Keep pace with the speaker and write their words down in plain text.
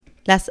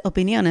Las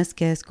opiniones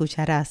que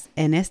escucharás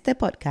en este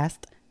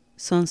podcast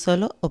son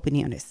solo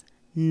opiniones.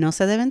 No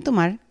se deben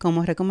tomar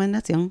como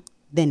recomendación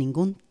de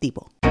ningún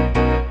tipo.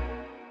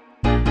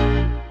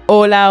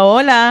 Hola,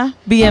 hola.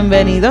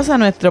 Bienvenidos a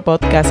nuestro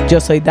podcast.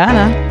 Yo soy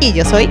Dana. Y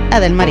yo soy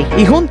Adelmarí.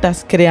 Y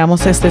juntas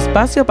creamos este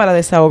espacio para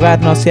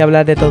desahogarnos y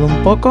hablar de todo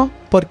un poco,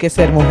 porque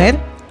ser mujer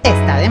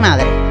está de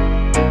madre.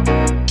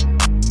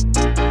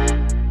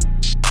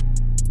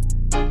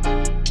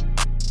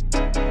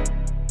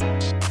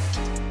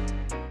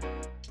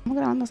 Estamos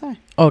grabando, ¿sabes?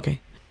 Ok.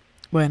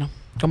 Bueno,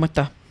 ¿cómo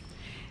estás?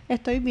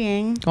 Estoy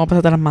bien. ¿Cómo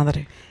pasaste las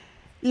madres?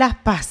 Las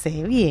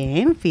pasé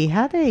bien,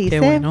 fíjate. Hice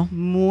bueno.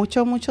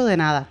 mucho de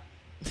nada.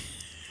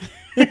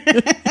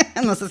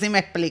 No sé si me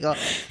explico.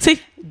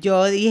 Sí.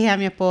 Yo dije a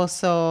mi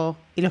esposo,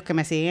 y los que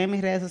me siguen en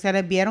mis redes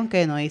sociales vieron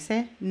que no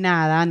hice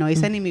nada, no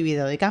hice ni mi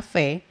video de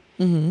café.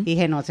 Y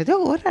dije, no se te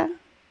ocurra,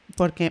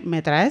 porque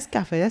me traes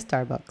café de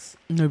Starbucks.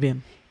 Muy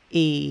bien.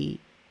 Y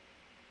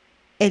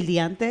el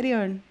día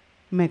anterior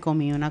me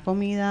comí una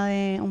comida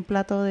de un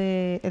plato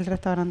de un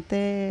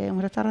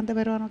restaurante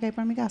peruano que hay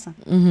por mi casa.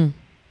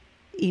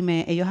 Y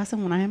ellos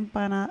hacen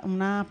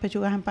unas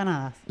pechugas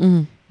empanadas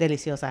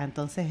deliciosas.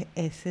 Entonces,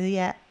 ese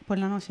día por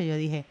la noche yo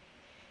dije,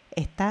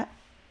 esta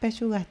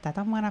pechuga está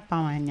tan buena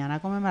para mañana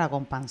comérmela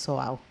con pan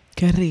sobao.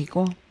 Qué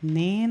rico.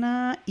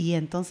 Nena, y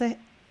entonces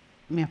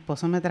mi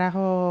esposo me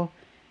trajo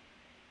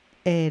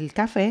el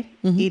café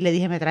y le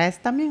dije, me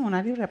traes también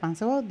una libra de pan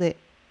sobao de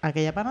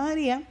aquella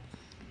panadería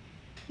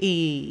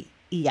y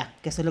ya,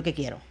 que eso es lo que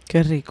quiero.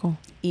 Qué rico.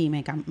 Y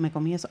me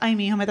comí eso. Ay,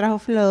 mi hijo me trajo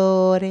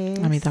flores.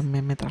 A mí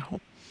también me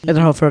trajo. Me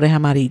trajo flores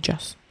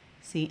amarillas.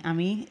 Sí, a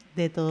mí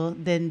de todo,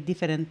 de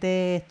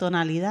diferentes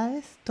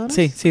tonalidades, ¿tonos?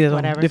 Sí, de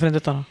tonos,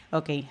 diferentes tonos.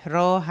 Ok,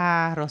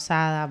 roja,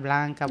 rosada,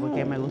 blanca,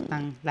 porque me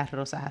gustan las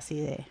rosas así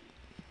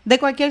de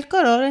cualquier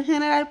color en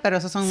general, pero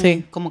esos son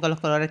como que los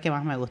colores que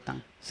más me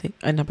gustan. Sí.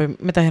 Ay, no, pues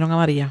me trajeron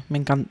amarilla, me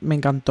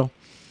encantó.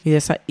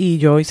 Y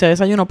yo hice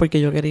desayuno porque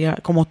yo quería,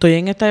 como estoy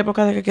en esta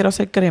época de que quiero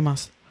hacer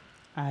cremas.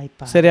 Ay,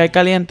 padre. Cereal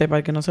caliente, para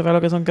el que no sepa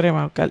lo que son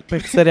cremas,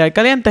 pues, cereal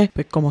caliente,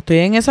 pues como estoy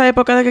en esa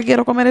época de que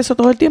quiero comer eso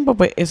todo el tiempo,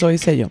 pues eso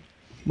hice yo.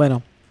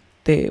 Bueno,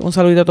 un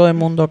saludito a todo el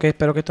mundo, que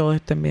espero que todos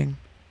estén bien.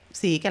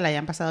 Sí, que la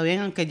hayan pasado bien,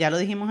 aunque ya lo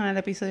dijimos en el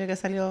episodio que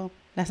salió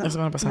la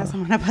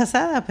semana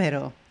pasada,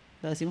 pero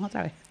lo decimos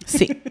otra vez.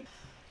 Sí.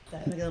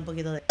 Me quedó un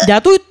poquito de...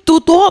 Ya tú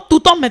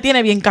tos me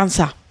tiene bien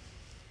cansada.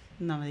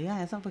 No me digas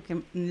eso,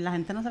 porque la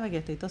gente no sabe que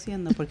estoy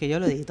tosiendo, porque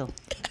yo lo edito.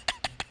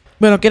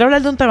 Bueno, quiero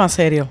hablar de un tema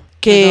serio.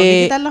 ¿Me tengo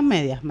que quitar las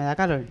medias? Me da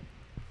calor.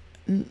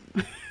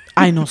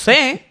 Ay, no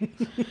sé.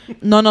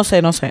 No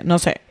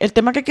sé. El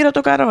tema que quiero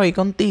tocar hoy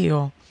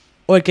contigo,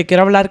 o el que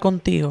quiero hablar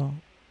contigo,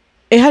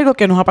 es algo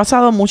que nos ha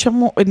pasado a muchas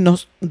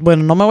mujeres.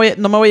 Bueno, no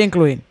me voy a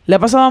incluir. Le ha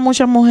pasado a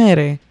muchas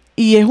mujeres.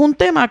 Y es un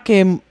tema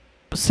que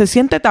se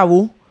siente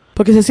tabú,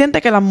 porque se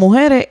siente que las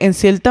mujeres, en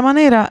cierta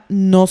manera,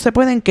 no se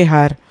pueden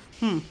quejar.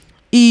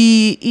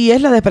 Y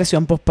es la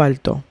depresión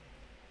postparto.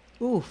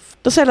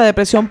 Entonces, la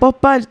depresión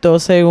postparto,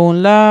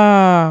 según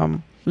la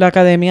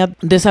Academia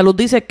de Salud,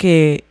 dice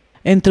que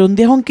entre un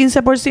 10 o un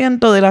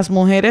 15% de las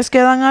mujeres que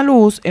dan a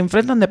luz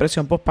enfrentan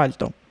depresión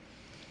postparto.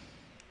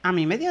 A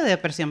mí me dio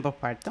depresión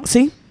postparto.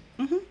 ¿Sí?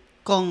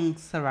 Con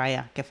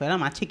Soraya, que fue la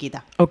más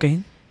chiquita. Ok.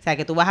 O sea,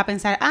 que tú vas a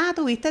pensar,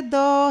 tuviste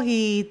 2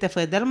 y te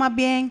fue de lo más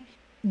bien.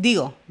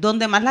 Digo,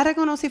 donde más la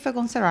reconocí fue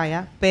con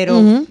Soraya,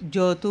 pero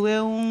yo tuve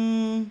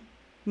un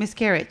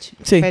miscarriage.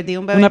 Sí, perdí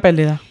un bebé. Una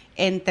pérdida.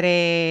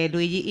 Entre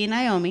Luigi y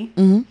Naomi,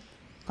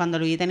 cuando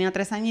Luigi tenía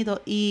 3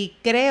 añitos, y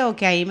creo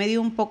que ahí me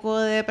dio un poco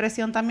de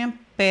depresión también,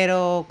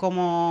 pero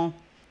como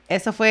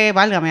eso fue,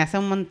 válgame, hace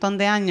un montón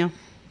de años,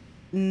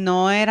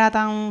 no era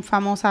tan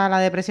famosa la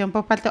depresión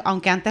postparto,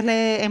 aunque antes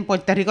en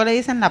Puerto Rico le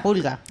dicen la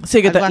pulga.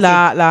 Sí, que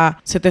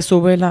se te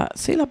sube la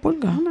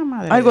pulga. Una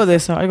madre algo de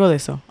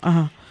eso.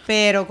 Ajá.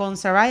 Pero con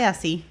Soraya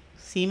sí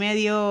me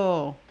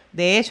dio,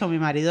 de hecho, mi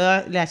marido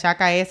le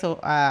achaca eso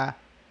a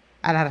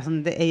la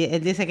razón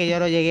él dice que yo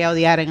lo llegué a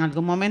odiar en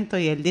algún momento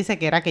y él dice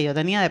que era que yo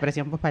tenía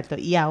depresión postparto.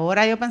 Y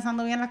ahora yo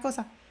pensando bien las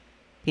cosas,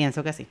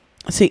 pienso que sí.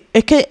 Sí,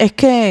 es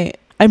que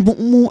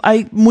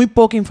hay muy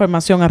poca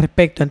información al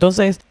respecto.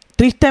 Entonces,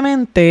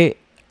 tristemente,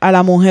 a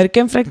la mujer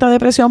que enfrenta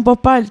depresión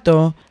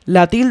postparto,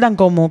 la tildan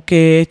como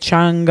que es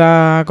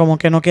changa, como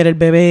que no quiere el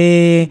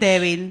bebé.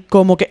 Débil.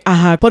 Como que,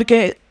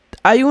 porque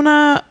hay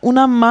una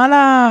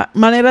mala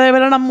manera de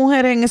ver a las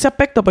mujeres en ese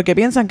aspecto, porque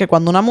piensan que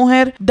cuando una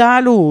mujer da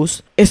a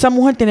luz, esa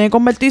mujer tiene que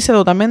convertirse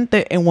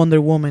totalmente en Wonder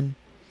Woman.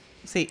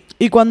 Sí.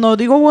 Y cuando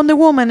digo Wonder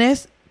Woman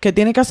es que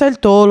tiene que hacer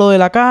todo lo de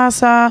la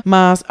casa,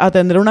 más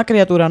atender una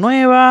criatura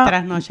nueva.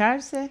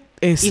 Trasnocharse.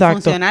 Exacto.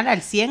 Y funcionar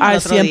al 100%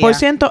 al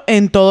 100%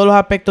 en todos los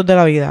aspectos de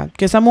la vida.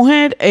 Que esa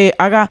mujer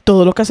haga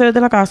todos los quehaceres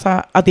de la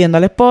casa, atienda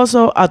al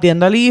esposo,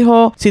 atienda al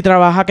hijo, si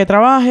trabaja, que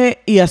trabaje,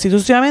 y así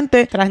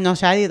sucesivamente.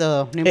 Trasnochar y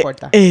todo, no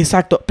importa.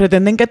 Exacto.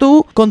 Pretenden que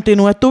tú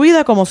continúes tu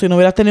vida como si no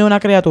hubieras tenido una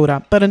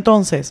criatura. Pero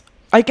entonces,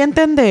 hay que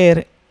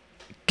entender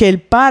que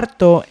el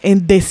parto,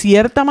 de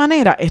cierta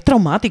manera, es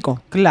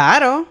traumático.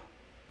 Claro.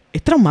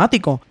 Es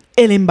traumático.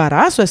 el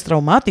embarazo es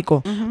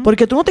traumático.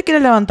 Porque tú no te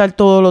quieres levantar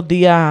todos los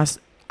días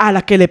a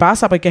las que le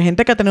pasa. Porque hay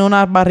gente que ha tenido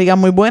una barriga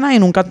muy buena y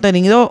nunca han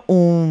tenido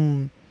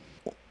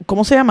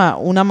 ¿cómo se llama?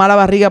 Una mala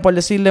barriga, por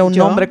decirle un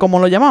nombre, como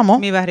lo llamamos.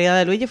 Mi barriga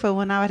de Luigi fue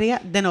una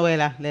barriga de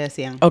novela, le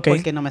decían. Okay.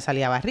 Porque no me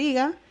salía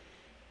barriga.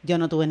 Yo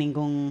no tuve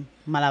ningún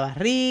mala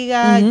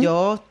barriga.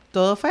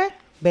 Todo fue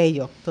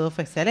bello. Todo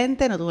fue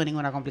excelente. No tuve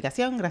ninguna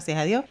complicación, gracias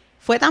a Dios.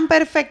 Fue tan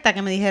perfecta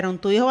que me dijeron,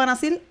 tu hijo va a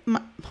nacer...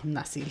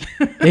 Nacer.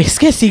 Es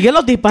que sigue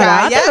los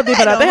disparates. Cállate, los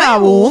disparates no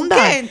abundan.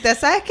 Busquen.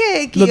 ¿Sabes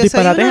qué? Que los yo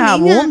disparates soy una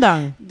niña.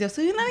 abundan. Yo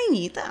soy una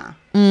niñita.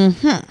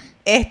 Uh-huh.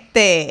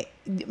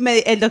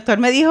 El doctor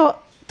me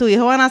dijo, tu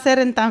hijo va a nacer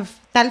en tal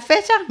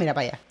fecha. Mira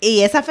para allá.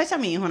 Y esa fecha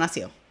mi hijo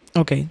nació.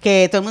 Ok.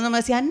 Que todo el mundo me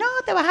decía, no,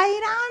 te vas a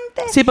ir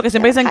antes. Sí, porque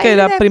siempre dicen que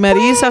las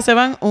primerizas se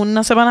van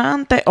una semana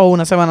antes o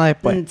una semana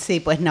después.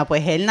 Sí, pues no,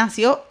 pues él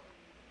nació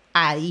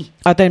ahí.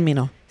 A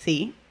término.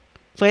 Sí.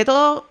 Fue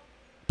todo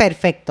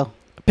perfecto.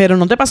 Pero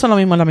no te pasó lo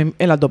mismo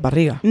en las dos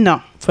barrigas.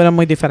 No. Fueron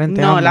muy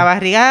diferentes. No, ambas. la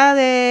barriga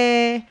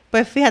de...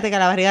 Pues fíjate que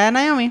la barriga de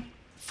Naomi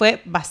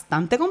fue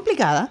bastante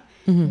complicada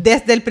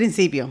desde el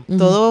principio.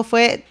 Todo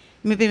fue...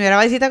 Mi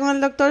primera visita con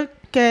el doctor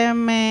que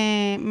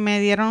me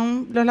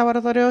dieron los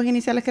laboratorios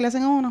iniciales que le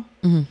hacen a uno.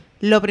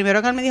 Lo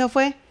primero que él me dijo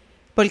fue...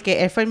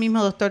 Porque él fue el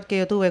mismo doctor que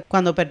yo tuve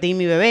cuando perdí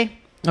mi bebé.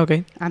 Ok.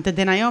 Antes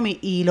de Naomi.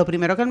 Y lo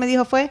primero que él me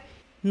dijo fue...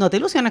 No te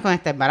ilusiones con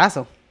este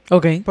embarazo.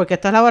 Ok. Porque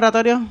estos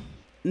laboratorios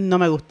no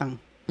me gustan.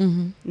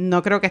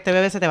 No creo que este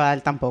bebé se te va a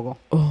dar tampoco.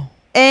 Oh.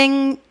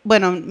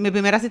 Bueno, mi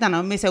primera cita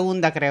no, mi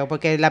segunda creo.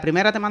 Porque la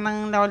primera te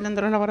mandan la orden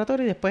de los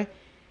laboratorios y después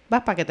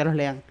vas para que te los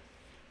lean.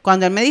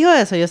 Cuando él me dijo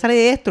eso, yo salí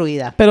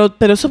destruida. Pero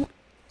eso...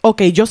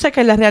 Ok, yo sé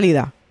que es la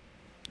realidad.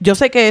 Yo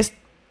sé que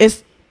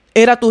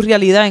era tu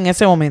realidad en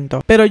ese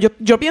momento. Pero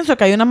yo pienso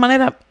que hay unas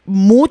maneras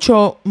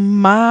mucho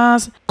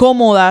más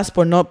cómodas,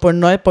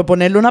 por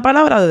ponerle una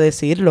palabra, de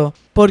decirlo.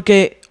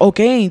 Porque, ok,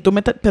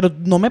 pero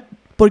no me...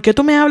 ¿Por qué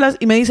tú me hablas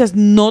y me dices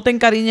no te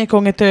encariñes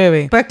con este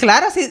bebé? Pues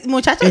claro, sí,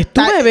 muchacha. Es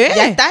tu bebé.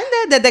 Ya es tarde.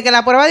 Desde que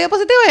la prueba dio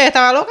positivo, ya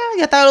estaba loca,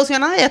 ya estaba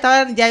ilusionada,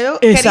 ya yo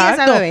quería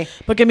ese bebé.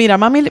 Porque mira,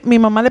 mi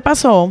mamá le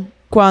pasó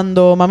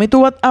cuando mami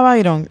tuvo a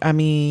Byron, a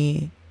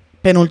mi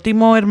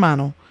penúltimo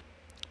hermano.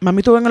 Mami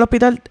estuvo en el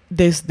hospital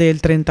desde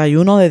el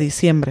 31 de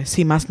diciembre,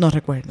 si más no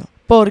recuerdo.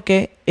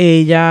 Porque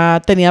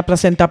ella tenía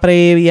placenta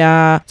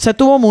previa. Se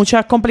tuvo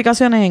muchas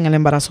complicaciones en el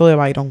embarazo de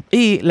Byron.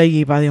 Y le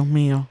iba, Dios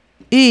mío.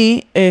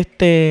 Y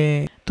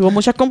tuvo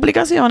muchas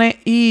complicaciones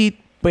y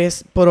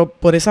pues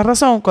por esa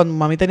razón, cuando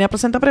mami tenía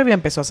placenta previa,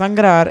 empezó a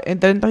sangrar el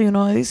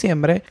 31 de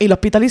diciembre y la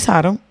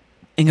hospitalizaron.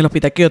 En el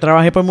hospital que yo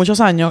trabajé por muchos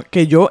años,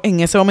 que yo en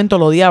ese momento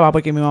lo odiaba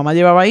porque mi mamá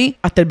llevaba ahí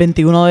hasta el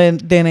 21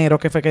 de enero,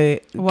 que fue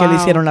que le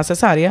hicieron la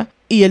cesárea.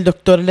 Y el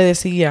doctor le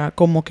decía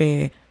como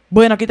que,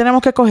 bueno, aquí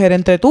tenemos que escoger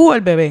entre tú o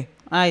el bebé.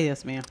 Ay,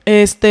 Dios mío.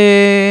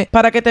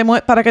 Para que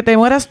te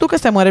mueras tú, que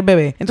se muere el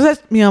bebé.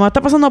 Entonces, mi mamá está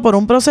pasando por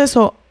un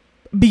proceso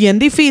bien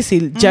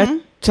difícil. Ya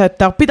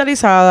está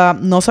hospitalizada,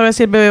 no sabe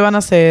si el bebé va a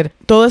nacer.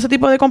 Todo ese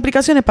tipo de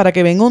complicaciones para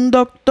que venga un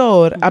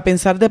doctor a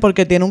pensar de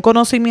porque tiene un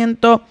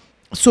conocimiento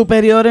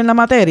superior en la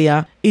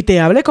materia y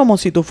te hable como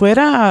si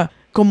fuera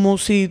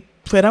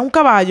un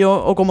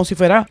caballo o como si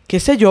fuera, qué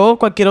sé yo,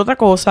 cualquier otra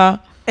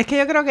cosa. Es que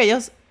yo creo que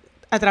ellos,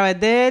 a través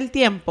del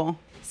tiempo,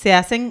 se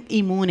hacen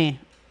inmunes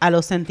a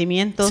los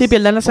sentimientos. Sí,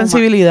 pierden la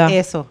sensibilidad.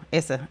 Esa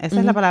es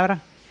la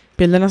palabra.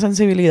 Pierden la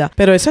sensibilidad.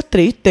 Pero eso es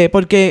triste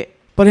porque,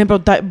 por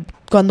ejemplo,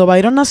 cuando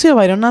Byron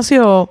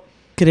nació,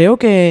 creo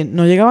que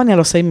no llegaba ni a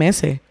los 6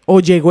 meses. O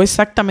llegó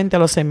exactamente a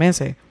los 6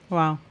 meses.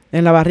 Wow.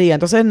 En la barriga.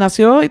 Entonces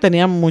nació y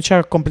tenía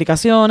muchas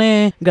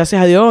complicaciones.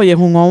 Gracias a Dios, hoy es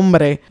un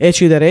hombre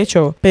hecho y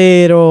derecho.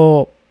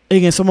 Pero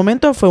en ese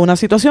momento fue una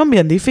situación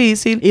bien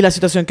difícil. Y la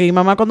situación que mi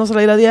mamá cuando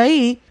saliera de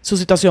ahí, su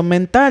situación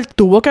mental,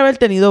 tuvo que haber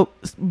tenido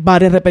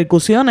varias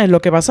repercusiones.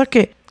 Lo que pasa es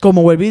que,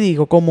 como vuelvo y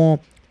digo,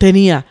 como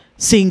tenía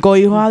 5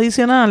 hijos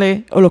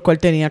adicionales, o los cuales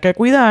tenía que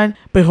cuidar,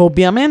 pues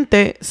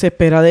obviamente se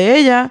espera de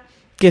ella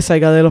que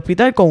salga del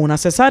hospital con una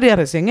cesárea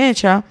recién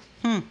hecha,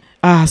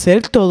 a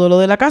hacer todo lo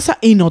de la casa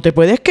y no te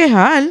puedes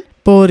quejar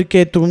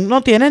porque tú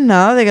no tienes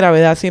nada de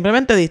gravedad,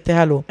 simplemente diste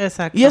a luz.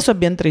 Exacto. Y eso es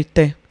bien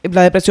triste.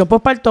 La depresión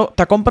postparto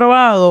está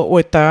comprobado o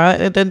está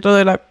dentro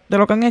de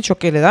lo que han hecho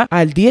que le da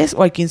al 10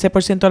 o al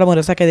 15% de la mujer.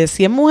 O sea que de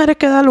 100 mujeres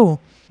que da a luz,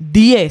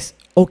 10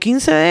 o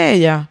 15 de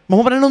ellas,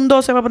 vamos a poner un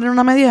 12, vamos a poner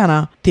una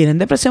mediana, tienen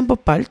depresión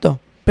postparto.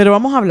 Pero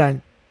vamos a hablar.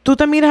 Tú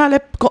te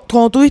miras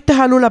cuando tú diste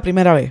a luz la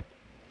primera vez.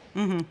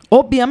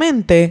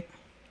 Obviamente,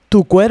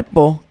 tu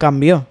cuerpo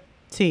cambió.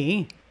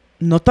 Sí.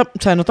 No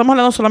estamos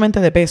hablando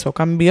solamente de peso,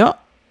 cambió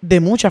de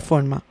muchas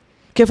formas.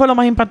 ¿Qué fue lo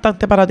más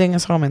impactante para ti en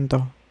ese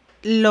momento?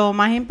 Lo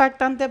más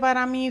impactante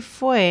para mí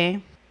fue,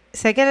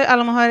 sé que a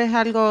lo mejor es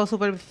algo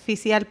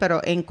superficial,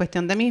 pero en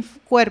cuestión de mi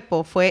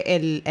cuerpo fue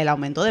el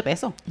aumento de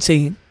peso.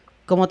 Sí.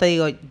 Como te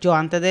digo,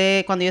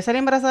 cuando yo salí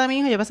embarazada de mi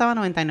hijo, yo pesaba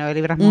 99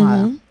 libras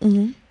mojadas.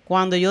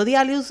 Cuando yo di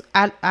a luz,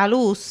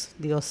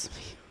 Dios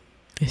mío.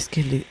 Es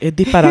que es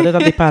disparate,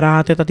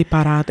 está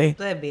disparate.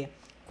 Entonces, bien.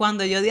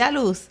 Cuando yo di a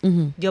luz,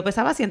 yo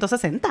pesaba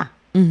 160.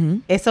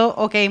 Eso,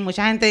 ok,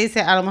 mucha gente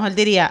dice, a lo mejor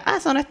diría,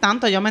 eso no es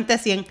tanto, yo aumenté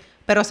 100.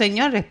 Pero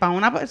señores, para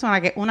una persona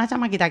una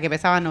chamaquita que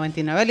pesaba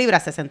 99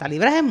 libras, 60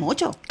 libras es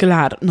mucho.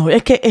 Claro, no,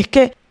 es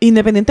que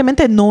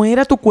independientemente no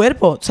era tu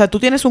cuerpo. O sea, tú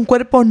tienes un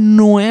cuerpo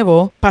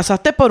nuevo,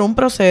 pasaste por un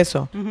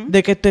proceso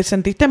de que te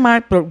sentiste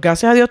mal, pero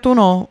gracias a Dios tú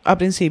no al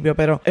principio,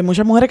 pero hay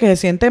muchas mujeres que se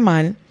sienten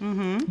mal,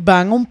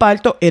 van a un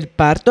parto, el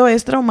parto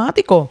es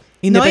traumático.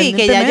 No, y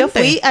que ya yo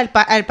fui,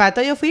 al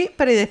parto yo fui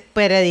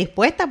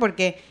predispuesta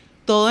porque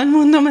todo el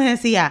mundo me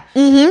decía,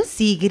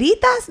 si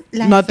gritas,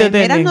 las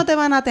enfermeras no te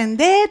van a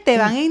atender, te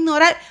van a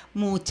ignorar.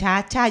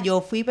 Muchacha,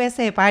 yo fui para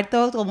ese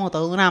parto como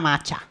toda una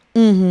macha.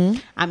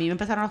 A mí me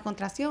empezaron las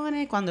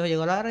contracciones. Cuando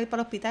llegó la hora de ir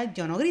para el hospital,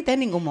 yo no grité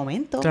en ningún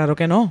momento. Claro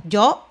que no.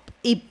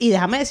 Y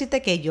déjame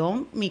decirte que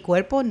mi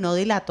cuerpo no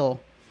dilató.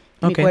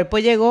 Mi cuerpo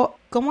llegó,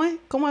 ¿cómo es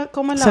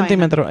la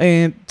centímetro.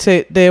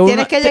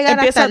 Tienes que llegar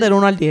empieza del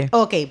 1 al 10.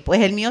 Ok, pues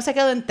el mío se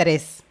quedó en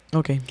 3.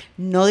 Okay.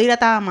 No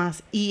dilataba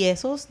más. Y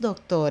esos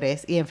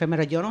doctores y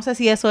enfermeros, yo no sé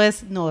si eso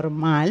es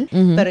normal,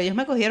 pero ellos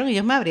me cogieron y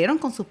ellos me abrieron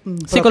con sus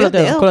propios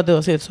dedos. Con los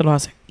dedos, sí, eso lo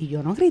hace. Y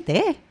yo no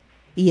grité.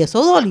 Y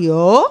eso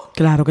dolió.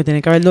 Claro que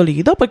tiene que haber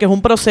dolido, porque es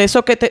un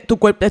proceso que tu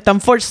cuerpo, te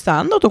están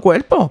forzando tu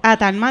cuerpo. A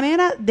tal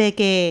manera de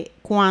que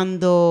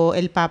cuando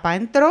el papá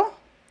entró,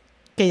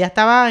 que ya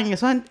estaba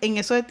en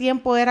eso de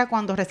tiempo era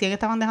cuando recién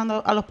estaban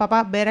dejando a los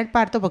papás ver el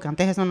parto, porque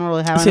antes eso no lo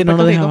dejaban. Sí, no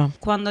lo dejaban.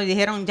 Cuando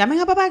dijeron, llamen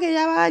a papá que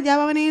ya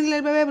va a venir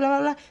el bebé, bla, bla,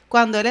 bla.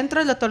 Cuando él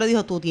entró, el doctor le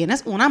dijo, tú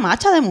tienes una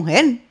macha de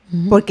mujer.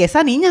 Porque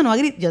esa niña no ha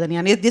gritado. Yo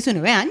tenía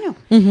 19 años.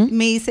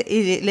 Me dice,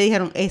 y le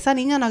dijeron, esa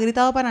niña no ha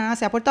gritado para nada,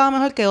 se ha portado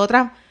mejor que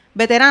otras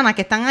veteranas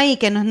que están ahí,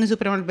 que no es ni su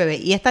primer bebé.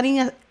 Y esta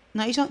niña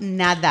no hizo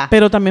nada.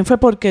 Pero también fue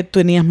porque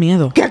tenías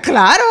miedo. ¡Que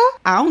claro!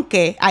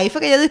 Aunque ahí fue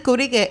que yo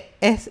descubrí que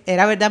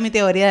era verdad mi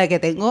teoría de que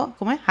tengo,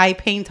 ¿cómo es? High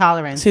pain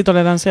tolerance. Sí,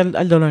 tolerancia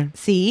al dolor.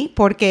 Sí,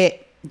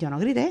 porque yo no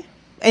grité.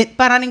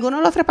 Para ninguno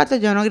de los 3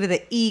 partos yo no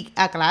grité. Y,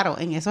 claro,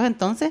 en esos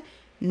entonces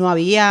no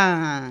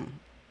había...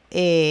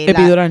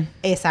 epidural.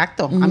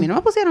 Exacto. A mí no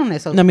me pusieron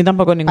eso. No, a mí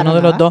tampoco, ninguno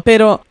de los dos.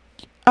 Pero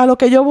a lo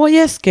que yo voy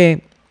es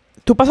que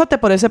tú pasaste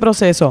por ese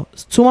proceso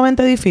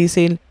sumamente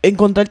difícil,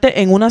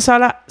 encontrarte en una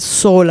sala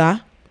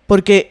sola,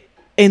 porque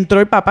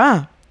entró el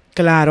papá,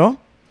 claro.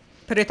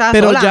 Pero estaba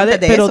sola antes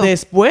de pero eso.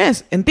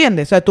 después,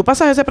 ¿entiendes? O sea, tú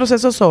pasas ese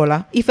proceso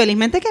sola. Y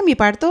felizmente que mi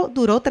parto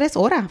duró 3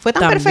 horas. Fue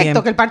tan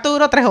perfecto que el parto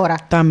duró 3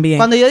 horas. También.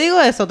 Cuando yo digo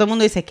eso, todo el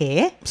mundo dice,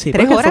 ¿qué? Sí,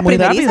 3 horas fue muy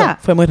primeriza. rápido.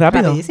 Fue muy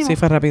rápido. Rapidísimo. Sí,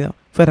 fue rápido.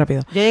 Fue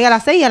rápido. Yo llegué a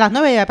las 6 y a las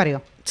 9 ya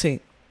parió. Sí,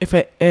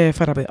 fue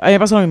rápido. A mí me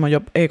pasó lo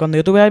mismo. Cuando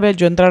yo tuve a Albert,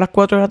 yo entré a las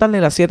 4 de la tarde y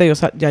a las 7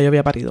 ya yo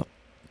había parido.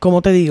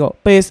 Como te digo,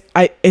 pues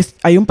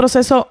hay un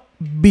proceso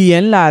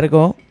bien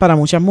largo para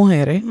muchas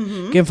mujeres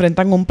que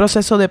enfrentan un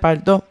proceso de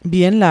parto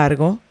bien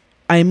largo.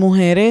 Hay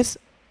mujeres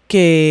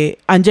que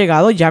han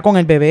llegado ya con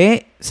el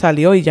bebé,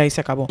 salió y ya ahí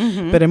se acabó.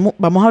 Pero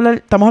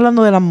estamos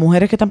hablando de las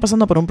mujeres que están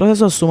pasando por un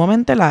proceso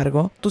sumamente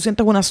largo. Tú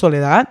sientes una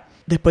soledad.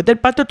 Después del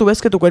parto tú ves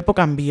que tu cuerpo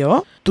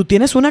cambió. Tú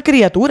tienes una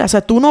criatura. O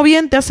sea, tú no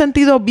bien te has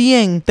sentido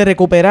bien, te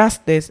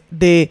recuperaste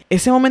de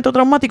ese momento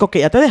traumático que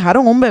ya te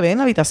dejaron un bebé en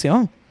la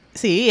habitación.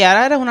 Sí, y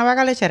ahora eres una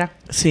vaca lechera.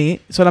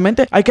 Sí,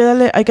 solamente hay que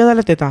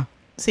darle teta.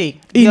 Sí.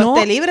 Y Dios no,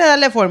 te libre de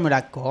darle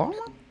fórmula. ¿Cómo?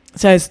 O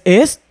sea,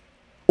 es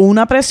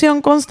una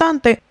presión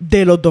constante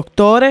de los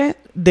doctores,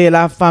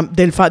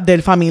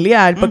 del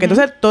familiar. Porque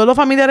entonces todos los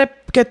familiares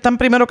que están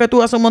primero que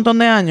tú hace un montón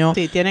de años...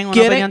 Sí, tienen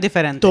una opinión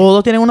diferente.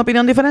 Todos tienen una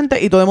opinión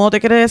diferente y todo el mundo te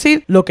quiere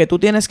decir lo que tú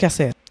tienes que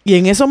hacer. Y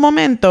en esos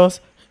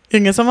momentos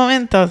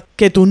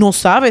que tú no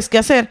sabes qué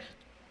hacer,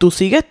 tú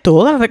sigues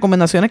todas las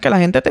recomendaciones que la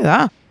gente te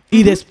da.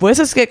 Y después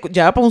es que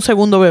ya para un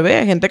segundo bebé,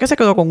 hay gente que se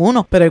quedó con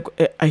uno, pero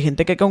hay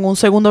gente que con un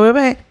segundo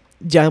bebé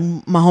ya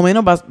más o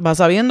menos va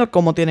sabiendo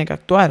cómo tiene que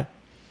actuar.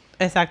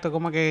 Exacto,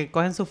 como que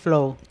cogen su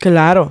flow.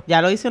 Claro.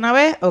 Ya lo hice una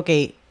vez, ok.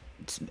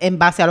 En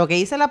base a lo que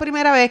hice la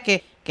primera vez,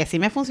 que sí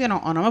me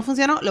funcionó o no me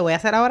funcionó, lo voy a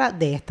hacer ahora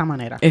de esta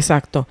manera.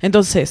 Exacto.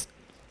 Entonces,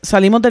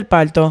 salimos del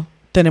parto,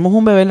 tenemos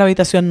un bebé en la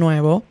habitación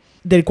nuevo,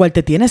 del cual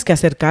te tienes que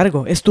hacer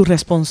cargo. Es tu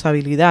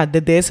responsabilidad.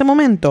 Desde ese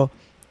momento...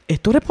 es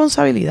tu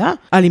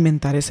responsabilidad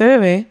alimentar ese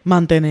bebé,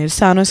 mantener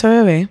sano ese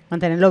bebé.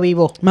 Mantenerlo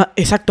vivo.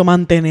 Exacto,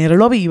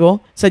 mantenerlo vivo.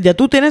 O sea, ya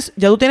tú tienes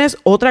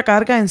otra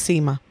carga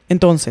encima.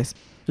 Entonces,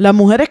 las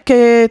mujeres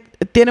que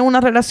tienen una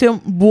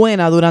relación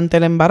buena durante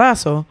el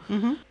embarazo,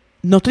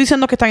 no estoy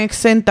diciendo que están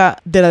exentas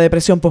de la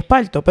depresión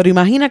postparto, pero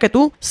imagina que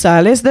tú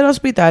sales del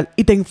hospital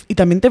y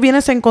también te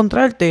vienes a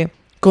encontrarte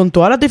con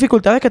todas las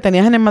dificultades que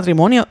tenías en el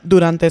matrimonio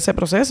durante ese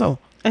proceso.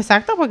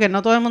 Exacto, porque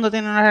no todo el mundo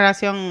tiene una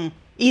relación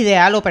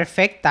ideal o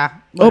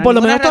perfecta. Bueno, o por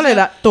lo menos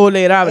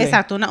tolerable.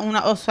 Exacto,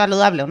 o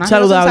saludable. Una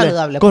saludable. Relación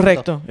saludable.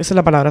 Correcto, punto. Esa es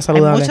la palabra,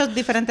 saludable. Hay muchos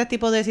diferentes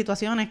tipos de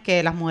situaciones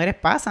que las mujeres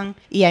pasan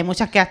y hay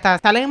muchas que hasta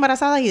salen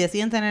embarazadas y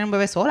deciden tener un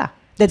bebé sola.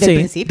 Desde el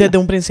principio. Desde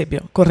un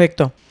principio,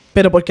 correcto.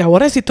 Pero porque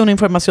ahora existe una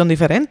información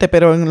diferente,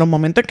 pero en los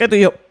momentos en que tú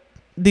y yo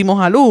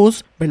dimos a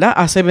luz, ¿verdad?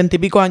 Hace 20 y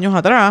pico años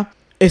atrás,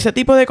 ese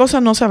tipo de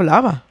cosas no se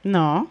hablaba.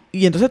 No.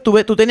 Y entonces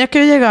tú tenías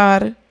que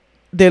llegar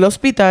del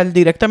hospital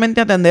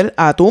directamente a atender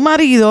a tu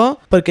marido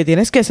porque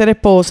tienes que ser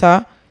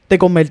esposa, te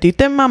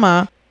convertiste en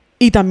mamá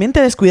Y también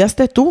te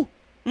descuidaste tú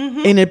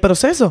en el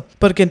proceso.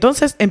 Porque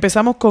entonces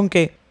empezamos con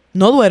que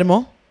no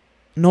duermo,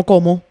 no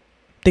como,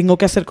 tengo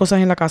que hacer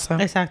cosas en la casa.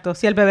 Exacto.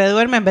 Si el bebé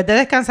duerme, en vez de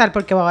descansar,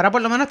 porque ahora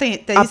por lo menos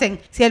te dicen,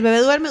 si el bebé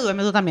duerme,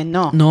 duerme tú también.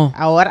 No.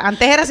 Ahora,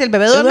 antes era si el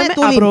bebé duerme,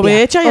 tú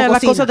aprovecha y haz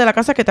limpias, las cosas de la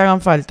casa que te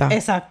hagan falta.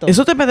 Exacto.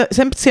 Eso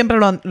siempre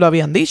lo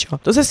habían dicho.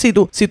 Entonces,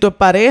 si tu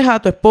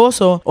pareja, tu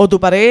esposo o tu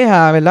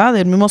pareja, ¿verdad?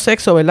 Del mismo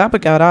sexo, ¿verdad?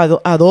 Porque ahora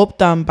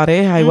adoptan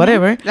pareja y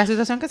whatever. La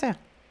situación que sea.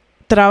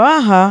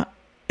 Trabaja.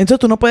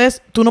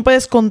 Entonces, tú no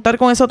puedes contar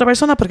con esa otra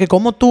persona porque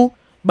como tú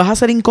vas a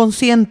ser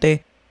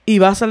inconsciente y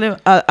vas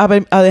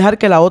a dejar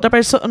que la otra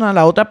persona,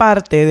 la otra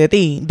parte de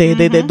ti,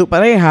 de tu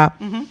pareja,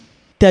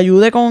 te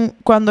ayude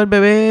cuando el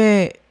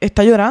bebé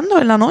está llorando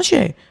en la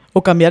noche.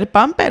 O cambiar el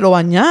pamper o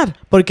bañar.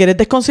 Porque eres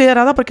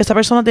desconsiderada porque esa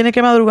persona tiene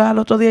que madrugar al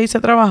otro día y irse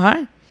a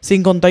trabajar.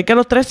 Sin contar que a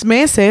los 3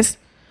 meses,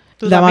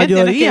 tú la mayoría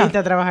mayoría tienes que irte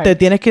a trabajar. te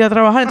tienes que ir a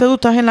trabajar. Entonces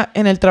tú estás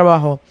en el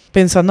trabajo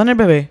pensando en el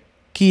bebé.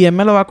 ¿Quién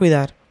me lo va a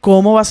cuidar?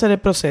 ¿Cómo va a ser el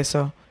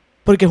proceso?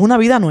 Porque es una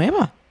vida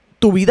nueva.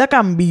 Tu vida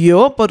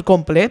cambió por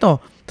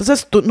completo.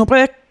 Entonces tú no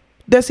puedes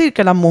decir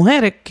que las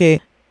mujeres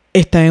que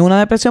están en una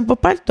depresión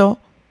postparto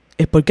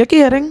es porque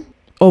quieren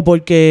o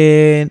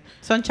porque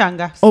son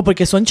changas. O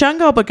porque son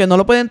changas o porque no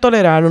lo pueden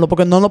tolerar o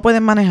porque no lo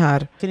pueden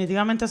manejar.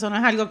 Definitivamente eso no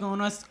es algo que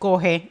uno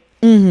escoge,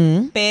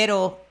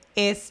 pero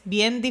es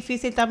bien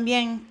difícil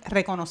también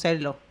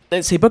reconocerlo.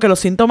 Sí, porque los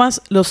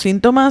síntomas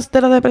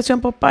de la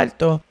depresión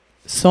postparto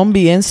son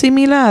bien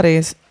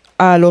similares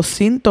a los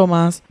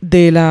síntomas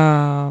de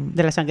la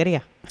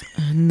sanguería.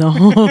 No.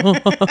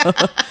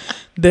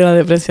 De la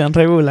depresión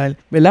regular,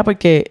 ¿verdad?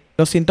 Porque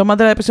los síntomas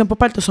de la depresión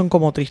postparto son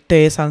como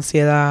tristeza,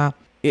 ansiedad,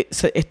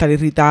 estar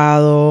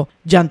irritado,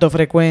 llanto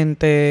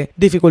frecuente,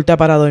 dificultad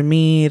para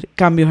dormir,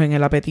 cambios en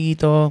el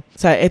apetito. O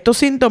sea, estos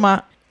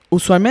síntomas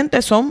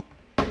usualmente son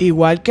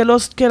igual que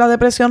la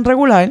depresión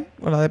regular,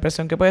 o la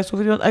depresión que puede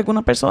sufrir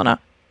alguna persona,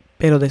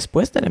 pero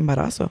después del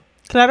embarazo.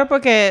 Claro,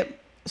 porque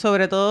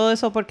sobre todo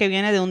eso porque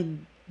viene de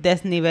un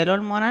desnivel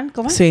hormonal.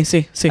 ¿Cómo es?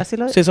 Sí. ¿Así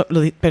lo sí, eso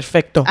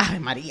perfecto.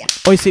 ¡Ay, María!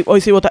 Hoy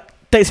sí vota.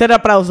 Tercer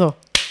aplauso.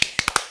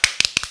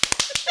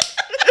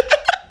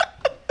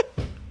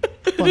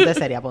 Ponte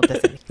seria.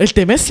 El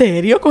tema es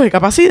serio, coge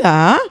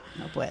capacidad.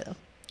 No puedo.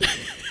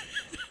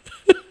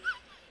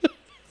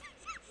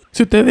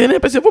 Si usted tiene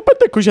depresión, pues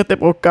te escucha este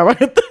podcast para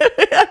que usted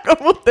vea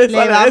cómo usted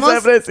sale de esa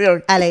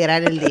depresión.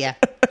 Alegrar el día.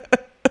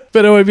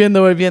 Pero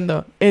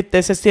volviendo.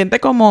 Se siente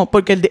como...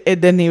 Porque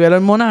el desnivel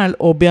hormonal,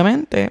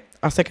 obviamente,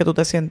 hace que tú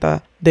te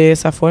sientas de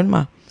esa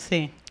forma.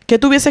 Sí. ¿Qué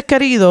tú hubieses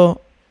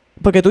querido?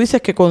 Porque tú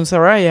dices que con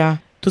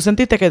Saraya, tú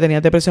sentiste que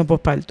tenías depresión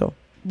postparto.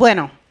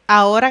 Bueno,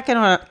 ahora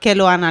que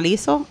lo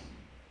analizo,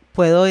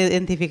 puedo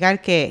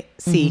identificar que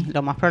sí,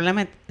 lo más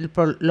probablemente...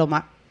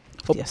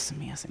 Dios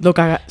mío. Lo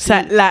caga. O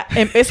sea,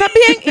 empieza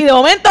bien y de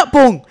momento,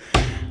 ¡pum!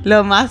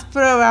 Lo más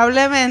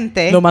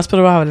probablemente... Lo más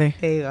probable.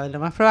 Lo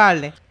más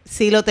probable,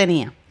 sí lo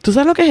tenía. ¿Tú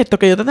sabes lo que es esto?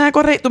 Que yo te tenía que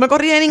correr. Tú me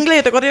corrías en inglés,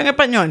 yo te corría en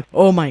español.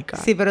 Oh, my God.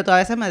 Sí, pero tú a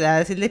veces me das a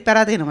decir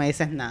disparate y no me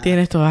dices nada.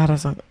 Tienes toda la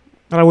razón.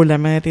 Para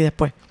burlarme de ti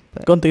después.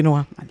 Pero,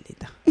 continúa.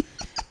 Maldita.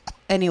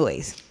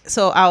 Anyways.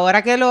 So,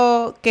 ahora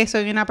que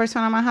soy una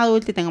persona más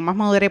adulta y tengo más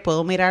madurez,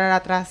 puedo mirar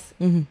atrás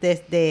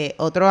desde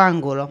otro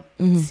ángulo.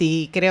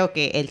 Sí creo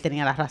que él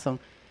tenía la razón.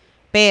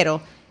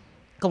 Pero,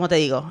 como te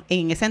digo,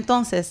 en ese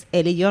entonces,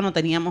 él y yo no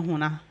teníamos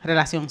una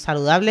relación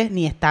saludable,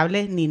 ni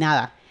estable, ni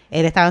nada.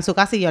 Él estaba en su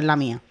casa y yo en la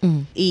mía.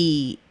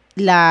 Y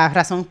la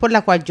razón por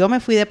la cual yo me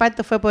fui de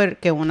parto fue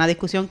porque una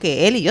discusión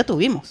que él y yo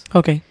tuvimos.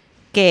 Ok.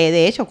 Que,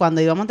 de hecho,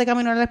 cuando íbamos de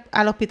camino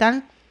al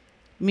hospital,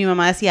 mi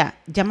mamá decía,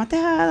 ¿llamaste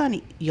a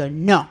Dani? Y yo,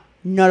 no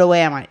lo voy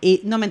a llamar.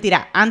 Y, no,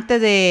 mentira,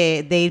 antes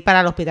de ir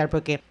para el hospital,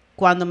 porque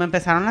cuando me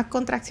empezaron las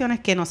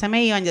contracciones que no se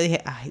me iban, yo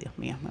dije, ay, Dios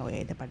mío, me voy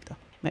a ir de parto.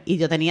 Y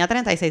yo tenía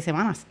 36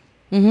 semanas.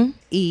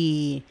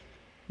 Y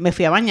me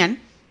fui a bañar.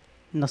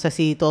 No sé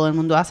si todo el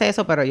mundo hace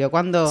eso, pero yo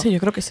cuando... Sí, yo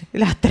creo que sí.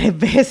 Las 3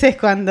 veces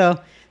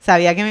cuando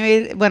sabía que me iba a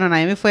ir... Bueno,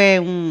 nadie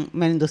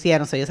me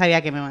inducieron. Yo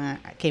sabía que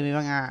que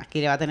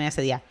iba a tener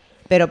ese día.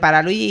 Pero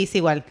para Luis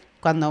igual.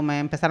 Cuando me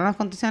empezaron las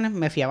contusiones,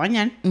 me fui a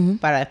bañar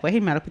para después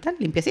irme al hospital,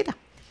 limpiecita.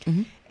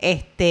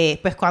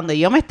 Pues cuando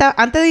yo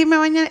antes de irme a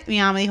bañar, mi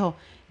mamá me dijo,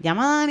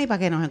 llama a Dani para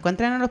que nos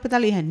encuentren en el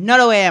hospital. Y dije, no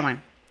lo voy a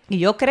llamar. Y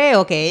yo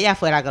creo que ella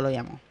fue la que lo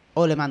llamó.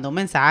 O le mandó un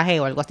mensaje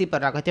o algo así,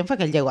 pero la cuestión fue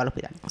que él llegó al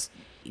hospital.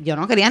 Yo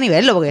no quería ni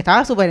verlo porque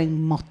estaba súper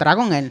mostrada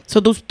con él.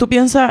 So,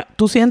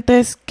 tú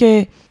sientes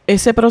que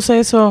ese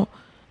proceso,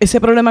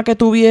 ese problema que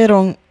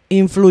tuvieron,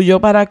 influyó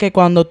para que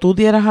cuando tú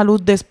dieras a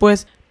luz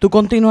después, tú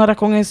continuaras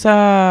con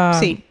esa...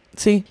 Sí.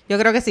 Sí. Yo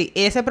creo que sí.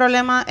 Ese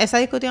problema, esa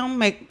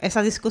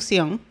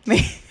discusión...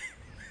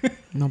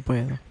 No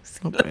puedo.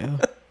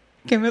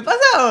 ¿Qué me pasa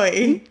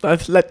hoy?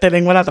 Te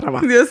tengo la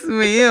traba. Dios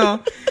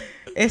mío.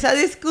 Esa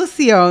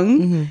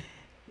discusión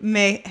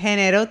me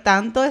generó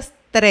tanto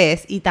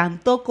estrés y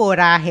tanto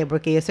coraje,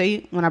 porque yo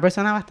soy una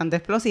persona bastante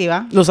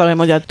explosiva. Lo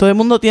sabemos ya. Todo el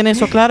mundo tiene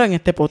eso claro en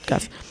este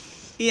podcast.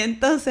 Y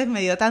entonces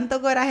me dio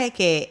tanto coraje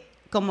que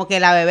como que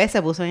la bebé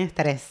se puso en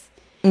estrés.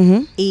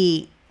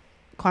 Y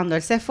cuando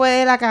él se fue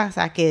de la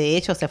casa, que de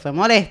hecho se fue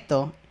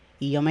molesto,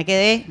 y yo me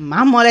quedé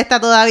más molesta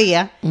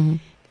todavía.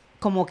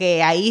 Como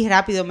que ahí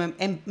rápido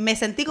me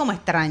sentí como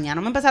extraña.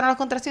 No me empezaron las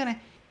contracciones,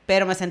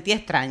 pero me sentí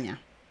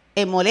extraña.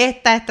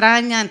 Molesta,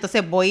 extraña.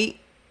 Entonces me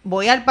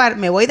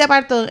voy de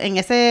parto en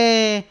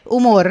ese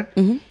humor.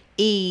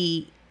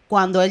 Y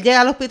cuando él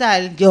llega al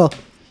hospital, yo...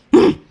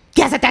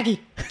 ¿Qué haces aquí?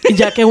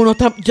 Ya que uno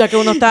está, ¿Yo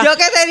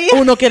qué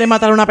tenía? uno quiere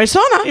matar a una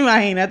persona.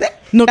 Imagínate.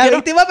 La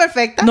víctima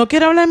perfecta. No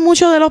quiero hablar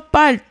mucho de los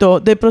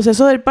partos, del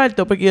proceso del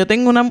parto, porque yo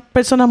tengo una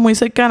persona muy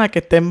cercana que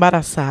está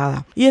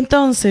embarazada. Y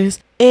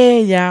entonces,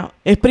 ella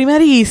es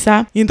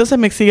primeriza, y entonces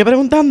me sigue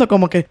preguntando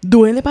como que,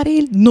 ¿duele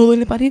parir? ¿No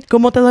duele parir?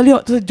 ¿Cómo te dolió?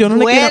 Entonces yo no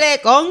le quiero... Duele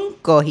con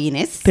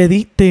cojines.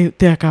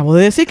 Te acabo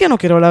de decir que no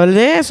quiero hablar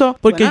de eso,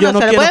 porque yo no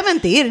se quiero le puede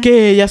mentir.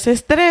 que ella se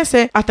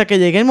estrese hasta que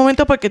llegue el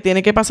momento porque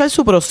tiene que pasar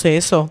su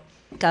proceso.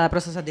 Cada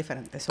proceso es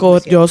diferente.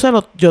 Yo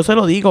se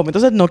lo digo.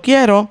 Entonces no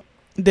quiero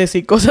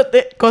decir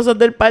cosas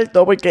del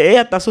parto porque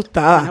ella está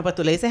asustada. Bueno, pues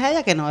tú le dices a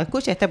ella que no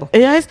escuche este podcast.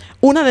 Ella es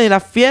una de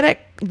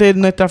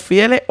nuestras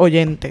fieles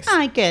oyentes.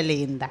 Ay, qué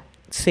linda.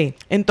 Sí.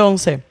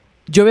 Entonces,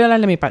 yo voy a hablar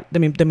de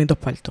mis dos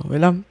partos,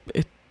 ¿verdad?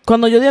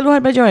 Cuando yo di a luz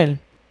al Joel,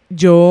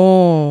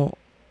 yo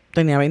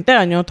tenía 20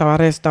 años,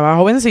 estaba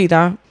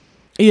jovencita,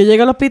 y yo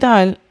llegué al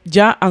hospital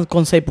ya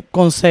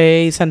con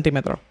 6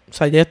 centímetros. O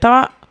sea, ya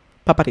estaba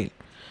para parir.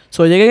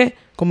 So, llegué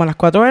como a las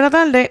 4 de la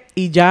tarde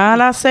y ya a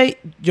las 6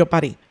 yo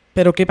parí.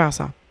 Pero ¿qué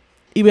pasa?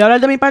 Y voy a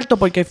hablar de mi parto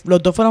porque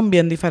los dos fueron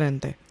bien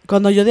diferentes.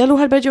 Cuando yo di a luz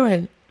al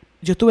Joel,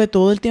 yo estuve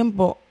todo el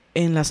tiempo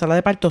en la sala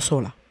de parto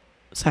sola.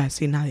 O sea,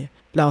 sin nadie.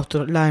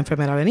 La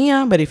enfermera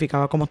venía,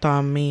 verificaba cómo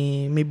estaban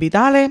mis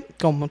vitales,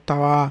 cómo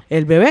estaba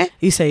el bebé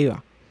y se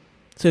iba.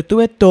 So,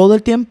 estuve todo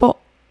el tiempo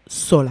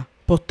sola.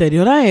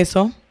 Posterior a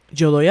eso,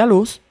 yo doy a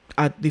luz.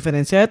 A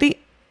diferencia de ti,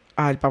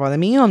 al papá de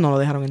mi hijo no lo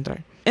dejaron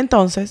entrar.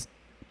 Entonces,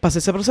 pasé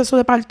ese proceso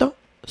de parto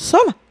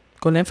sola,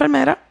 con la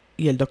enfermera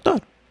y el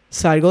doctor.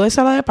 Salgo de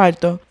sala de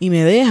parto y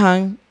me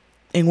dejan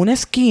en una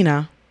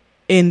esquina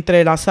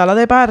entre la sala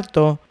de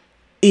parto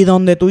y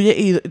donde tú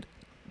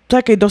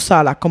sabes que hay 2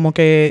 salas, como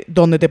que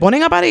donde te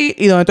ponen a parir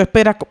y donde tú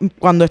esperas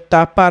cuando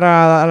estás para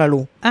dar a la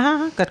luz.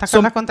 Ajá, que estás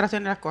con las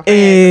contracciones y las cosas.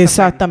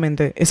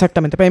 Exactamente.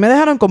 Pero ahí me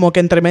dejaron como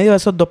que entre medio de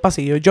esos 2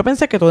 pasillos. Yo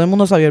pensé que todo el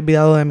mundo se había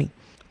olvidado de mí,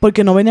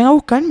 porque no venían a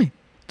buscarme.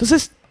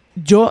 Entonces,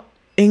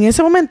 en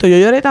ese momento yo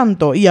lloré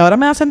tanto y ahora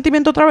me da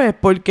sentimiento otra vez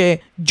porque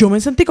yo me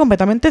sentí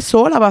completamente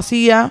sola,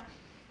 vacía,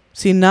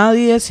 sin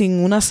nadie,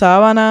 sin una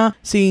sábana,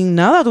 sin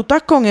nada. Tú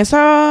estás con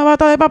esa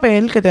bata de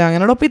papel que te dan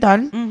en el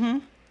hospital,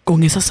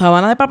 con esa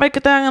sábana de papel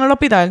que te dan en el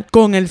hospital,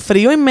 con el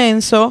frío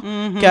inmenso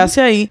que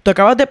hace ahí. Tú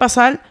acabas de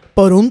pasar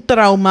por un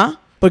trauma,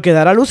 porque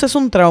dar a luz es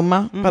un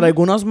trauma, para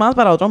algunos más,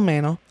 para otros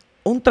menos.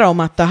 Un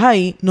trauma, estás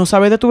ahí, no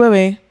sabes de tu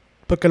bebé,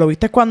 porque lo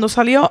viste cuando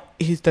salió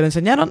y te lo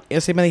enseñaron y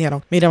así me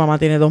dijeron, mira, mamá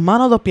tiene 2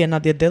 manos, 2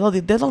 piernas, 10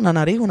 dedos, una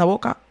nariz, una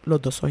boca,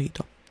 los 2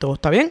 ojitos. Todo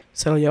está bien,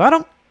 se lo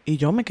llevaron y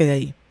yo me quedé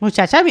ahí.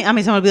 Muchacha, a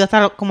mí se me olvidó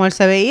estar como él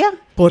se veía.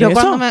 Por eso.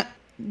 Cuando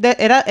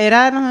era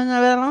las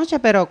 9 de la noche,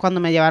 pero cuando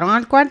me llevaron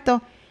al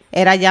cuarto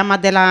era ya más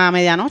de la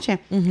medianoche.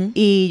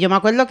 Y yo me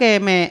acuerdo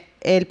que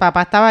el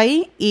papá estaba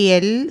ahí y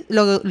él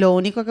lo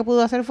único que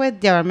pudo hacer fue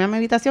llevarme a mi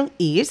habitación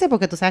y irse,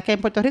 porque tú sabes que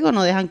en Puerto Rico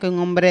no dejan que un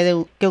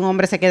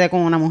hombre se quede con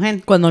una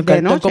mujer. Cuando el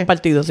cartel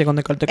compartido, sí, cuando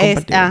el cartel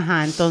compartido.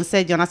 Ajá,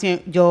 entonces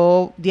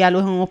yo di a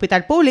luz en un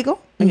hospital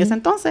público en ese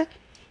entonces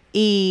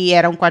y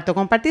era un cuarto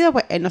compartido,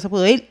 pues él no se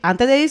pudo ir.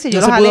 Antes de irse yo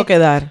lo jalé.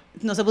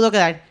 No se pudo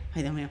quedar.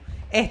 Ay, Dios mío.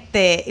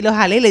 Y lo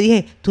jalé y le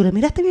dije, ¿tú le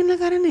miraste bien la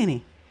cara,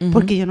 nene?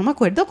 Porque yo no me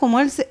acuerdo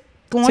cómo él se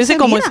cómo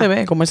él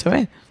se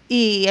ve.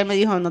 Y él me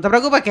dijo, no te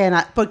preocupes,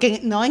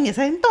 porque no, en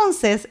ese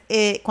entonces,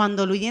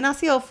 cuando Luigi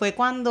nació, fue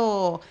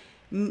cuando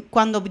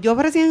yo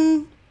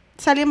recién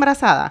salí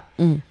embarazada.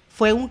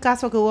 Fue un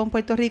caso que hubo en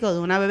Puerto Rico de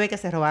una bebé que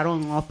se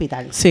robaron en un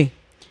hospital. Sí.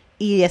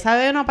 Y esa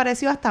bebé no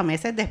apareció hasta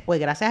meses después.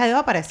 Gracias a Dios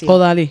apareció.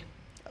 Odali.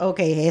 Ok,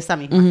 esa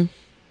misma.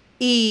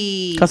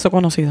 Y... Caso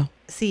conocido.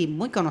 Sí,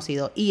 muy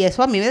conocido. Y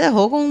eso a mí me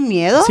dejó con un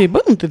miedo. Sí,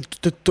 bueno,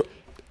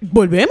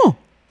 volvemos.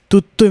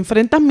 Tú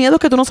enfrentas miedos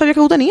que tú no sabías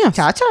que tú tenías.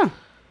 Chacha.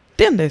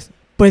 ¿Entiendes?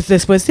 Pues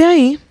después de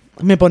ahí,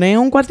 me ponen en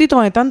un cuartito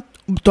donde están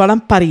todas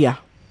las parías.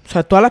 O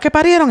sea, todas las que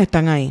parieron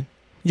están ahí.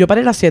 Yo paré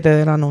a las 7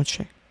 de la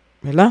noche,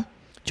 ¿verdad?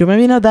 Yo me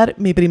vine a dar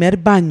mi primer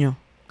baño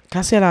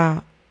casi a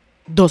las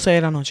 12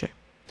 de la noche.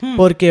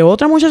 Porque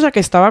otra muchacha que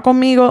estaba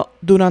conmigo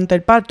durante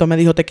el parto me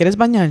dijo, ¿te quieres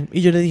bañar?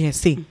 Y yo le dije,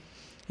 sí.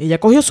 Ella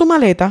cogió su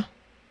maleta,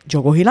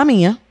 yo cogí la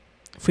mía,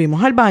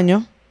 fuimos al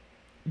baño,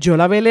 yo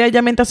la velé a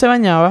ella mientras se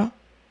bañaba,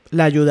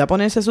 la ayudé a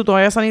ponerse su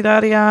toalla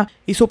sanitaria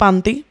y su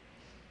panty.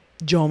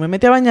 Yo me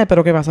metí a bañar,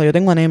 pero ¿qué pasa? Yo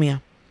tengo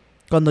anemia.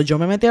 Cuando yo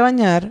me metí a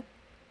bañar,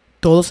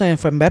 todo se me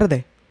fue en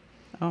verde.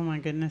 Oh, my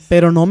goodness.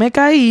 Pero no me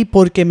caí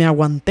porque me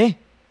aguanté.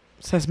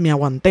 O sea, me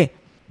aguanté.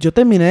 Yo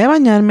terminé de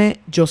bañarme,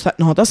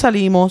 nosotros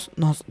salimos,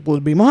 nos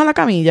volvimos a la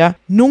camilla.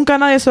 Nunca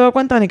nadie se dio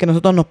cuenta ni que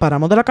nosotros nos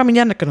paramos de la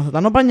camilla, ni que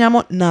nosotros nos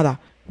bañamos, nada.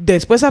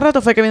 Después al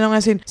rato fue que vinieron a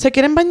decir, ¿se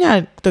quieren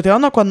bañar? Te estoy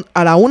dando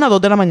a la 1, 2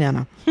 de la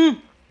mañana.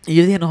 Y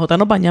yo dije, nosotros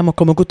nos bañamos.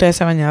 ¿Cómo que ustedes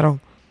se bañaron?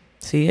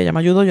 Sí, ella me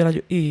ayudó, yo la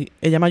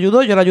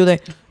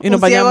ayudé. Y nos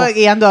bañamos. Ciego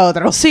guiando a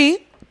otro.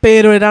 Sí,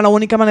 Pero era la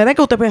única manera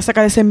que usted podía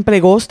sacar ese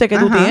emplegoste que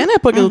tú tienes,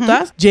 porque tú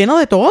estás lleno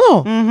de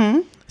todo.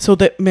 So,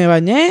 me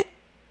bañé,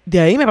 de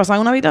ahí me pasaban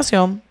a una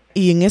habitación,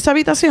 y en esa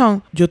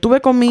habitación yo estuve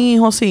con mi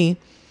hijo, sí,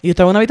 y yo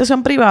estaba en una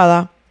habitación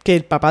privada, que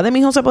el papá de mi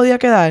hijo se podía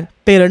quedar,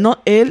 pero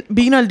él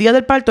vino el día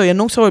del parto y él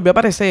no se volvió a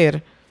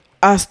aparecer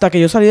hasta que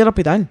yo salí del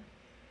hospital.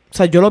 O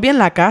sea, yo lo vi en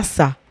la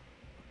casa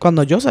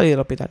cuando yo salí del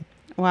hospital.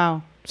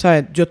 Wow. O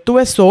sea, yo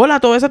estuve sola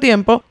todo ese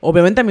tiempo.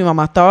 Obviamente mi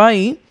mamá estaba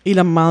ahí y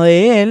la mamá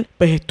de él,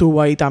 pues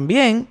estuvo ahí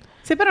también.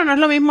 Sí, pero no es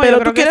lo mismo. Pero yo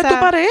creo tú quieres tu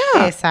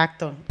pareja.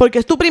 Exacto. Porque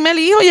es tu primer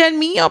hijo y es el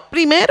mío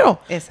primero.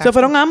 Exacto. Se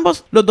fueron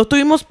ambos. Los dos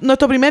tuvimos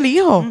nuestro primer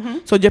hijo.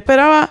 So, yo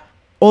esperaba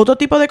otro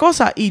tipo de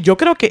cosas. Y yo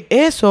creo que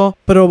eso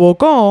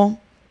provocó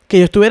que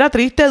yo estuviera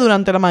triste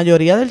durante la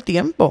mayoría del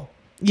tiempo.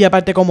 Y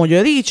aparte, como yo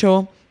he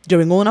dicho, yo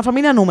vengo de una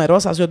familia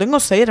numerosa. Yo tengo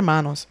 6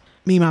 hermanos.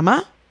 Mi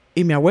mamá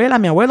y mi abuela,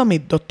 mi abuelo,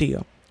 mis 2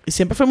 tíos. Y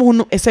siempre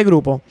fuimos ese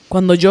grupo.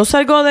 Cuando yo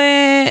salgo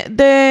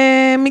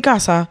de mi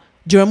casa,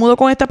 yo me mudo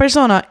con esta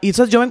persona y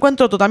entonces yo me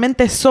encuentro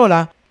totalmente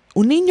sola,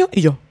 un niño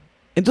y yo.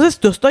 Entonces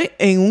yo estoy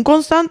en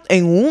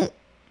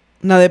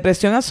una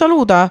depresión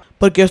absoluta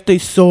porque yo estoy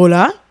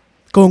sola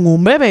con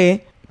un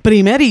bebé,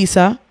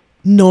 primeriza,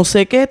 no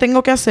sé qué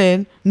tengo que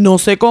hacer, no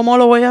sé cómo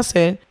lo voy a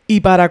hacer y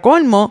para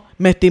colmo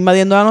me está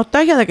invadiendo la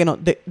nostalgia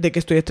de que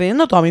estoy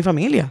extrañando a toda mi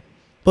familia.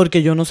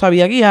 Porque yo no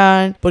sabía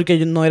guiar,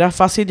 porque no era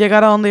fácil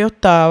llegar a donde yo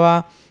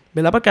estaba,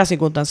 ¿verdad? Porque las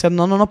circunstancias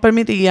no nos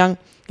permitían.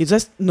 Y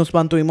entonces nos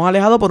mantuvimos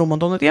alejados por un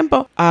montón de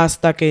tiempo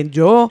hasta que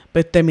yo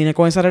pues, terminé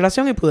con esa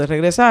relación y pude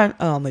regresar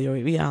a donde yo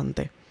vivía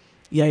antes.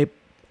 Y ahí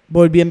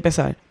volví a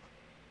empezar.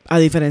 A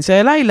diferencia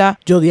de Laila,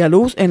 yo di a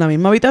luz en la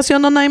misma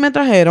habitación donde ahí me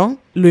trajeron.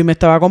 Luis me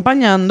estaba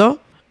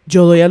acompañando.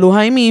 Yo doy a luz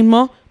ahí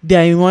mismo. De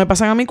ahí mismo me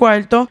pasan a mi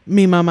cuarto.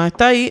 Mi mamá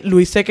está ahí.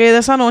 Luis se queda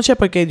esa noche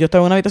porque yo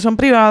estaba en una habitación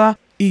privada.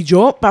 Y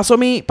yo paso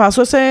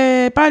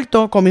ese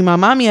parto con mi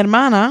mamá, mi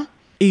hermana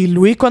y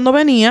Luis cuando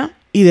venía.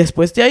 Y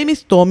después de ahí,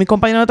 todos mis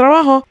compañeros de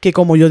trabajo, que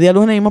como yo di a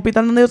luz en el mismo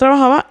hospital donde yo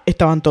trabajaba,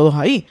 estaban todos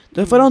ahí.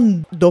 Entonces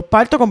fueron 2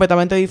 partos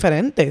completamente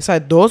diferentes. O sea,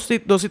 dos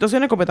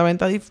situaciones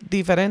completamente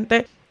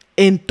diferentes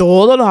en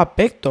todos los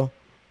aspectos.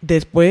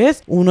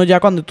 Después, uno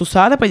ya cuando tú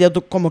sales, pues ya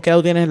tú como que ya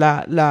tú tienes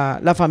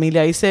la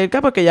familia ahí cerca,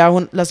 porque ya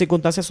las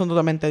circunstancias son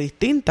totalmente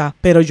distintas.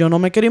 Pero yo no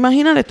me quiero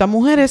imaginar estas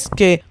mujeres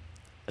que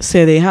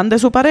se dejan de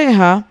su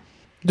pareja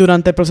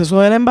durante el proceso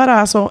del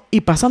embarazo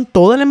y pasan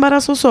todo el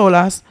embarazo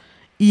solas.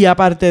 Y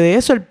aparte de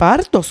eso, el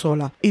parto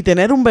sola. Y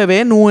tener un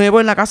bebé nuevo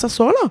en la casa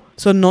sola.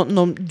 Yo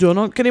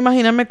no quiero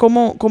imaginarme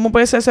cómo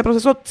puede ser ese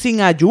proceso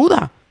sin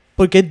ayuda.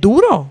 Porque es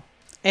duro.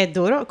 Es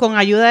duro. Con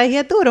ayuda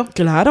es duro.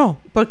 Claro.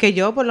 Porque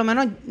yo, por lo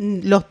menos,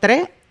 los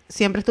 3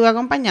 siempre estuve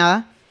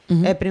acompañada.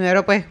 El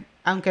primero, pues,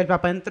 aunque el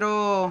papá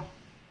entró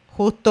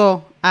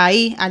justo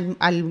ahí,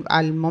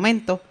 al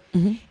momento,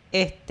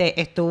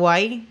 estuvo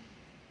ahí.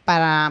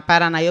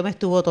 Para Nayo me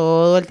estuvo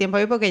todo el tiempo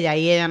ahí porque ya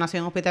ahí ella nació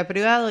en un hospital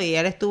privado y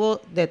él estuvo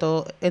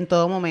en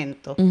todo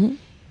momento.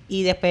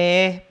 Y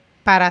después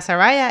para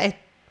Saraya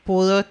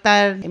pudo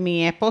estar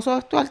mi esposo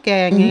actual,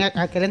 que en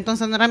aquel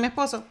entonces no era mi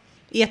esposo,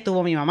 y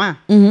estuvo mi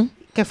mamá,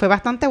 que fue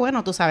bastante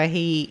bueno, tú sabes.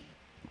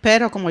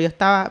 Pero como yo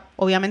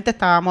obviamente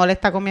estaba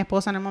molesta con mi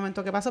esposa en el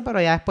momento que pasó,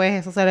 pero ya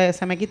después eso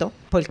se me quitó.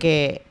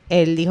 Porque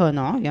él dijo,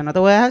 no, yo no te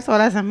voy a dejar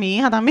sola, esa es mi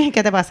hija también,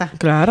 ¿qué te pasa?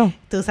 Claro.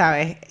 Tú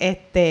sabes,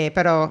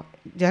 pero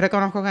yo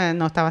reconozco que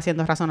no estaba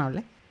siendo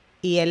razonable.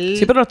 Y él...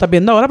 Sí, pero lo estás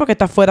viendo ahora porque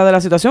estás fuera de la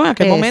situación. En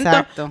aquel momento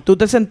tú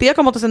te sentías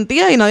como te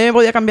sentías y nadie me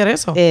podía cambiar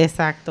eso.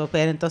 Exacto.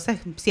 Pero entonces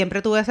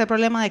siempre tuve ese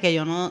problema de que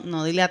yo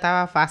no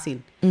dilataba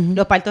fácil.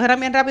 Los partos eran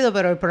bien rápidos,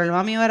 pero el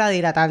problema mío era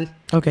dilatar.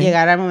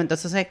 Llegar al momento.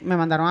 Entonces me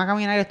mandaron a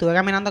caminar y estuve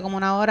caminando como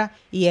 1 hora.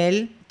 Y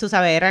él, tú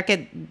sabes, era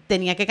que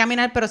tenía que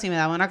caminar, pero si me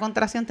daba una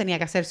contracción tenía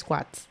que hacer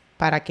squats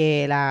para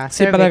que la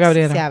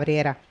cervix se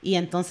abriera. Y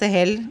entonces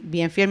él,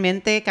 bien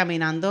fielmente,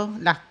 caminando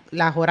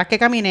las horas que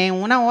caminé,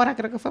 1 hora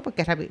creo que fue,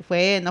 porque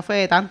no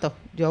fue tanto.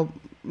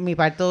 Mi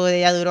parto de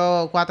ella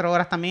duró 4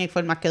 horas también y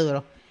fue el más que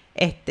duró.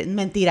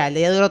 Mentira, el de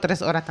ella duró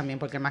 3 horas también,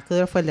 porque el más que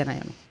duró fue el de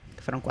Naomi,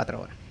 que fueron 4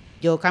 horas.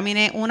 Yo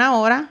caminé 1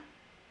 hora,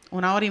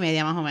 1 hora y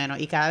media más o menos,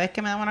 y cada vez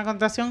que me daba una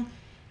contracción,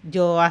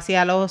 yo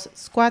hacía los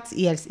squats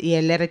y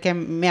él era el que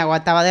me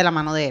aguantaba de la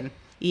mano de él.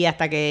 Y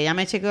hasta que ella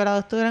me chequeó la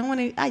doctora en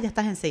una y, ya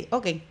estás en 6.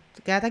 Ok,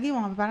 quédate aquí,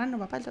 vamos a prepararnos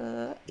para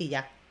parto, y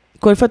ya.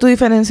 ¿Cuál fue tu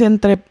diferencia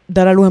entre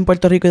dar a luz en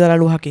Puerto Rico y dar a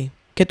luz aquí?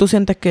 ¿Qué tú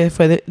sientes que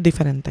fue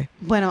diferente?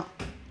 Bueno,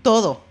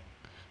 todo,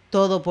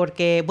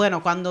 porque,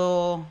 bueno,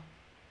 cuando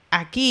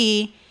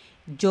aquí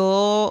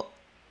yo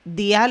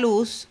di a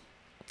luz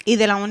y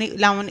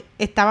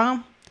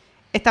estaban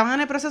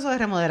en el proceso de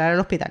remodelar el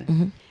hospital.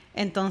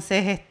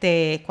 Entonces,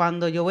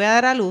 cuando yo voy a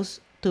dar a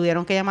luz,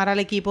 tuvieron que llamar al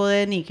equipo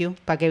de NICU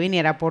para que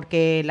viniera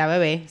porque la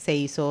bebé se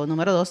hizo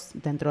número 2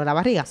 dentro de la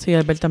barriga. Sí,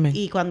 Albert también.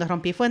 Y cuando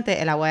rompí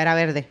fuente, el agua era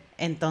verde.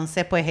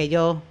 Entonces, pues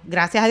ellos,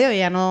 gracias a Dios,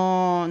 ella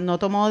no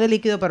tomó de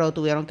líquido, pero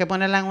tuvieron que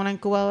ponerla en una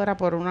incubadora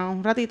por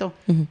un ratito,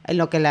 en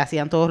lo que le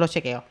hacían todos los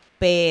chequeos.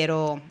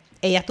 Pero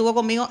ella estuvo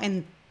conmigo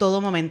en todo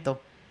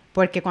momento.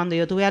 Porque cuando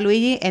yo tuve a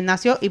Luigi, él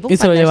nació y ¡pum! Y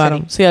se lo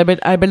llevaron. Sí, a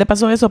Albert le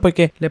pasó eso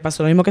porque le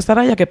pasó lo mismo que a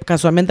Saraya, que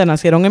casualmente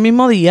nacieron el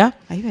mismo día.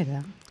 Ay,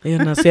 ¿verdad?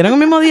 Ellos nacieron el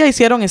mismo día y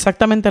hicieron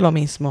exactamente lo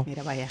mismo.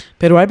 Mira, vaya.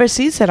 Pero Albert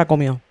sí se la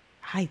comió.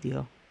 Ay,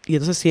 Dios. Y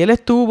entonces si él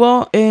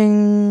estuvo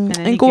en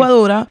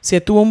incubadora, sí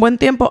estuvo un buen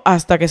tiempo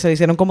hasta que se le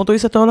hicieron, como tú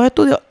dices, todos los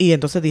estudios. Y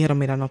entonces dijeron,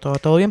 mira, no,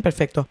 todo bien,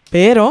 perfecto.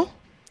 Pero,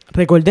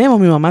 recordemos,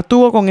 mi mamá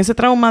estuvo con ese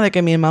trauma de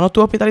que mi hermano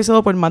estuvo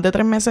hospitalizado por más de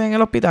 3 meses en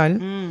el hospital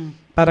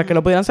para que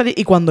lo pudieran salir.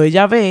 Y cuando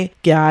ella ve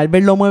que a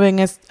Albert lo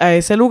mueven a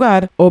ese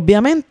lugar,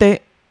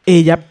 obviamente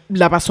ella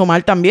la pasó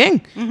mal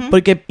también.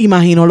 Porque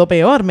imaginó lo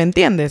peor, ¿me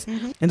entiendes?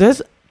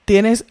 Entonces,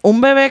 tienes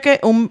un bebé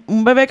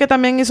que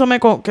también hizo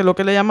que lo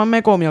que le llaman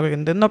mecomio, que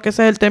entiendo que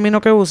ese es el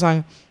término que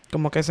usan,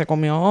 como que se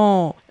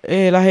comió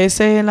las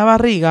heces en la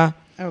barriga.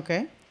 Ok.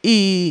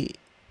 Y...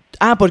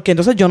 porque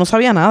entonces yo no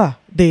sabía nada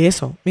de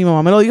eso. Mi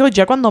mamá me lo dijo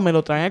ya cuando me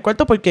lo traen al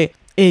cuarto porque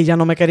ella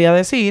no me quería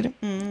decir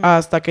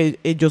hasta que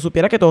yo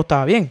supiera que todo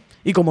estaba bien.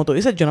 Y como tú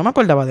dices, yo no me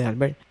acordaba de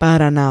Albert.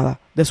 Para nada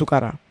de su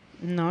cara.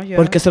 No, yo...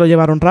 Porque se lo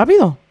llevaron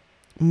rápido.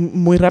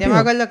 Muy rápido. Yo me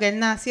acuerdo que él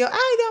nació. ¡Ay,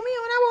 Dios mío,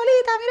 una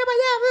bolita! ¡Mira para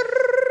allá!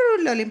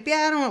 Lo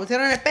limpiaron, lo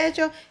pusieron en el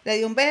pecho, le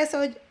dio un beso,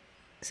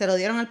 se lo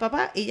dieron al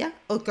papá y ya.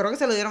 O creo que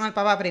se lo dieron al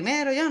papá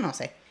primero, yo no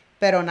sé.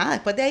 Pero nada,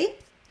 después de ahí,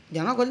 yo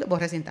no me acuerdo,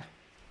 borré cinta.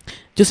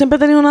 Yo siempre he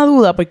tenido una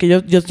duda porque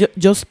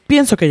yo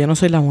pienso que yo no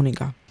soy la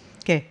única.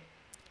 ¿Qué?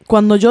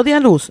 Cuando yo di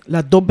a luz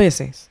las 2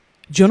 veces,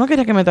 yo no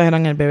quería que me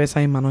trajeran el bebé esa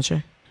misma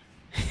noche.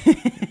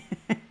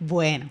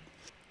 Bueno,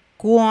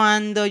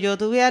 cuando yo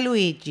tuve a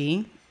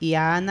Luigi y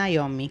a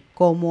Naomi,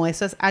 como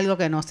eso es algo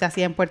que no se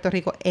hacía en Puerto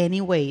Rico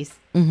anyways,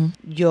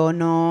 yo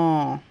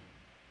no...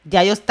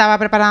 Ya yo estaba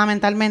preparada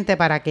mentalmente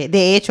para que...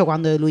 De hecho,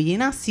 cuando Luigi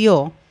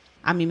nació,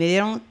 a mí me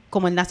dieron...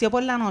 Como él nació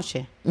por la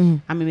noche,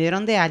 a mí me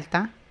dieron de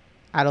alta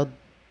a los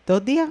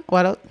 2 días. O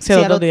a los, sí, a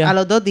los 2 días. A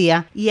los 2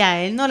 días. Y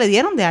a él no le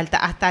dieron de alta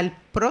hasta el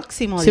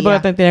próximo día. Sí, porque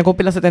tenía que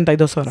cumplir las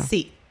 72 horas.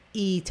 Sí.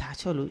 Y,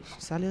 chacho, Luis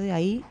salió de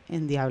ahí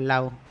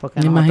endiablado.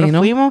 Porque me nosotros imagino.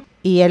 fuimos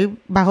y él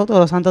bajó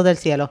todos los santos del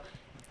cielo.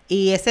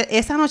 Y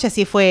esa noche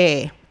sí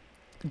fue...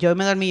 Yo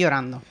me dormí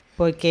llorando.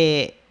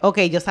 Porque,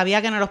 yo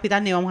sabía que en el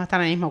hospital no íbamos a estar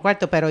en el mismo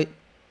cuarto, pero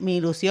mi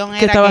ilusión era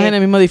que estabas en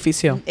el mismo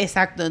edificio.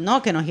 Exacto.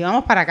 No, que nos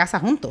íbamos para casa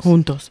juntos.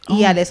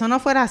 Y al eso no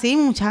fuera así,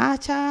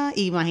 muchacha.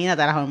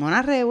 Imagínate, las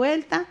hormonas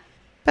revueltas.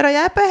 Pero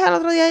ya después,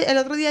 el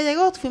otro día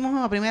llegó,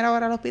 fuimos a primera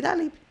hora al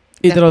hospital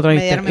y te lo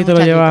trajiste, y te lo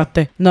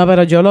llevaste. No,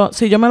 pero yo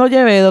me lo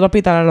llevé del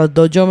hospital a los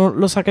 2. Yo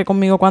lo saqué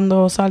conmigo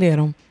cuando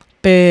salieron.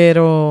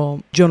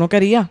 Pero yo no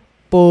quería.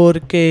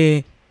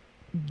 Porque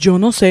yo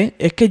no sé.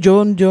 Es que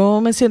yo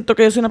me siento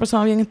que yo soy una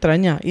persona bien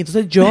extraña. Y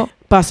entonces yo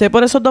pasé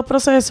por esos 2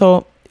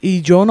 procesos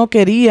y yo no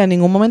quería en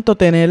ningún momento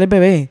tener el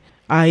bebé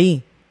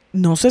ahí.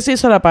 No sé si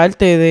eso era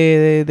parte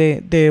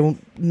de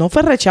no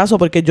fue rechazo,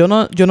 porque yo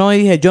no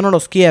dije, yo no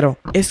los quiero.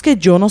 Es que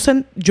yo no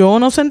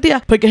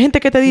sentía, porque hay gente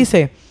que te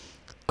dice,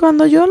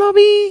 cuando yo lo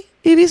vi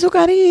y vi su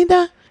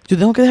carita, yo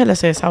tengo que dejarle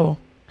hacer esa voz.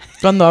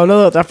 Cuando hablo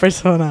de otras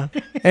personas.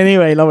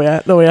 Anyway, lo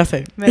voy a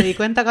hacer. Me di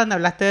cuenta cuando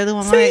hablaste de tu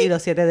mamá y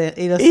los 7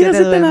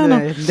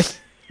 enanos.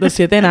 Los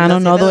 7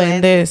 enanos, no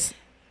duendes.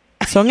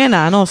 Son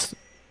enanos.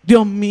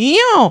 Dios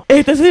mío,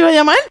 este se iba a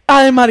llamar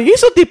Ademarie y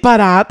sus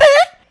disparates.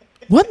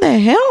 What the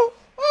hell?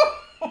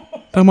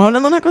 Estamos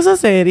hablando de una cosa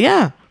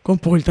seria.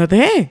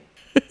 Compórtate.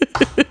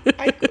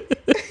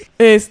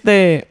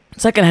 O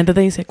sea, que la gente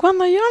te dice,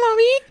 cuando yo lo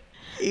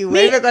vi. Y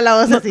vuelve con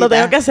la vocecita. Lo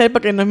tengo que hacer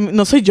porque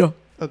no soy yo.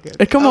 Okay.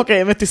 Es como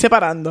que me estoy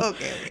separando.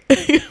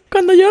 Okay.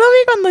 Cuando yo la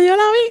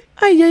vi,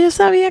 ay, yo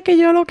sabía que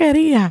yo lo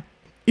quería.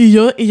 Y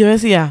yo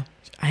decía,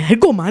 hay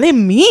algo mal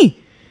en mí.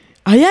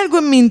 Hay algo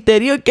en mi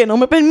interior que no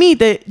me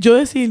permite yo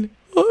decir,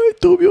 ay,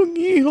 tuve un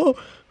hijo.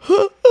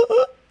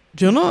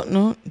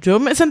 Yo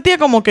me sentía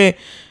como que,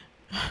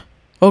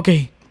 ok,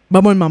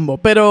 vamos al mambo.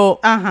 Pero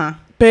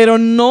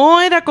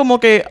no era como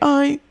que,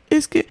 ay,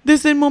 es que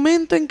desde el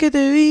momento en que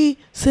te vi,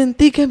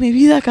 sentí que mi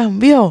vida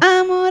cambió.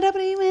 Amor a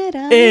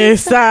primera.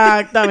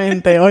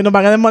 Exactamente. Hoy nos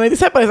van a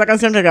desmonetizar por esa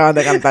canción que acabas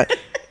de cantar.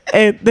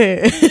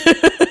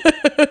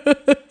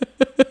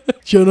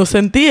 Yo no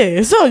sentí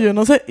eso, yo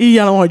no sé. Y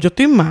a lo mejor yo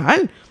estoy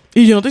mal.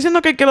 Y yo no estoy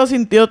diciendo que el que lo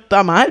sintió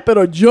está mal,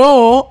 pero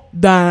yo,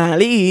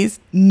 Liz,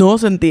 no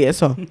sentí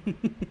eso.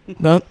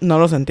 No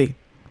lo sentí.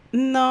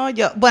 No,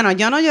 yo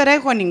no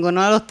lloré con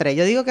ninguno de los 3.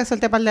 Yo digo que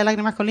solté un par de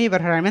lágrimas con Luis,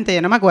 pero realmente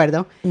yo no me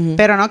acuerdo.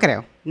 Pero no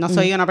creo. No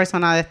soy una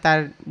persona de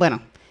estar...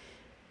 Bueno,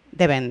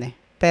 depende.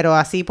 Pero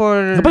así por...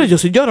 No, pero yo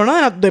sí lloro, ¿no?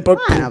 No, pero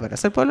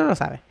eso el pueblo lo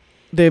sabe.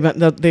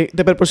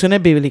 De proporciones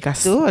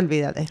bíblicas. Tú,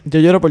 olvídate. Yo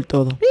lloro por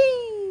todo.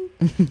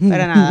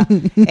 Pero nada.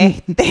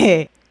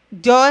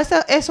 Yo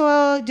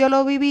eso yo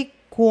lo viví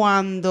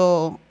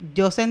cuando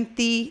yo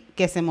sentí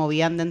que se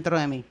movían dentro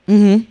de mí.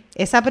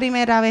 Esa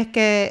primera vez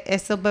que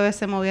esos bebés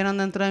se movieron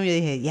dentro de mí, yo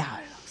dije,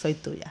 diablo, soy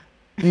tuya.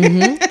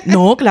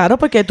 No, claro,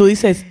 porque tú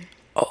dices,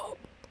 oh,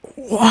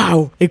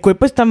 wow, el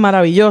cuerpo es tan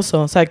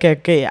maravilloso. O sea,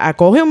 que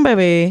acoge un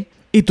bebé,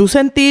 Y tú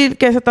sentir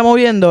que se está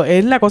moviendo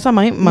es la cosa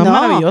más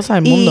maravillosa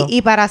del mundo.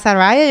 Y para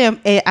Soraya,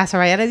 a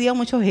Soraya le dio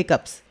muchos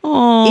hiccups.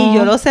 Oh. Y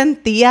yo lo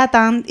sentía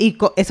tan...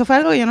 eso fue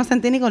algo que yo no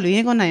sentí ni con Luis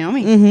ni con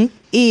Naomi.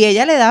 Y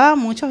ella le daba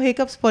muchos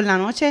hiccups por la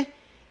noche.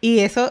 Y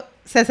eso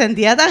se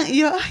sentía tan... Y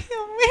yo, ay,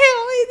 Dios mío,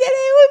 tiene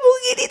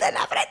un poquitito en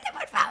la frente,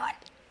 por favor.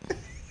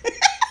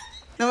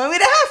 No me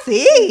mires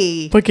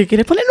así. ¿Por qué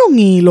quieres poner un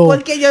hilo?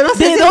 Porque yo no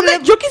sé ¿De dónde?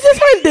 Yo quise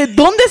saber de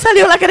dónde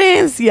salió la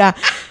creencia.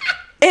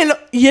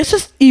 Y eso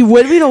es... Y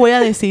vuelvo y lo voy a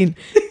decir.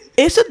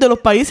 Eso es de los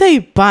países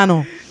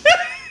hispanos.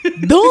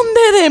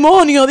 ¿Dónde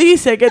demonio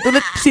dice que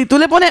si tú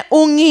le pones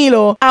un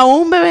hilo a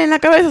un bebé en la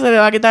cabeza se le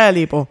va a quitar el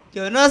hipo?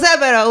 Yo no sé,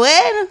 pero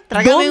bueno,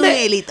 tráigame un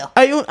hilito.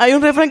 Hay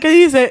un refrán que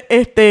dice,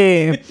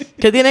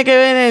 que tiene que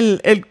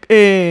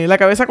ver la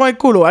cabeza con el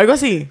culo, algo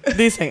así.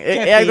 Dicen,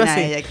 algo así.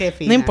 Ella, qué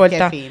fina, no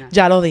importa, qué fina.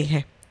 ya lo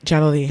dije.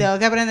 Tengo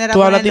que aprender a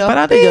Tú hablas ponerlo.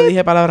 disparate y yo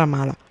dije palabra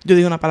mala. Yo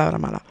dije una palabra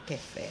mala. Qué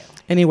feo.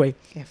 Anyway.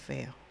 Qué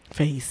feo.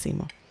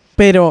 Feísimo.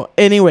 Pero,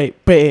 anyway,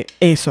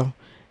 eso.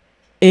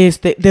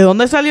 ¿De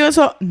dónde salió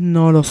eso?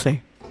 No lo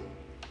sé.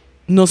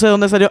 No sé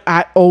dónde salió.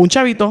 O un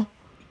chavito.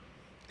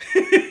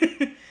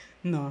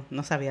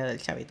 No sabía del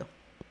chavito.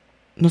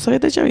 ¿No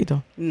sabías del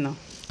chavito? No.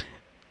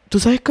 ¿Tú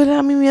sabes cuál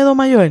era mi miedo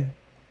mayor?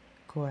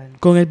 ¿Cuál?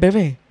 Con el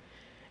bebé.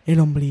 El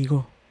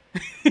ombligo.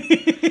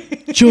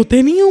 Yo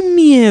tenía un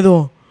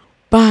miedo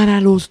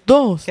para los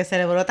dos. ¿Que se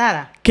le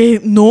brotara?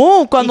 Que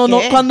no, cuando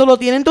lo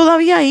tienen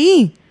todavía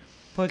ahí.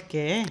 ¿Por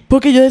qué?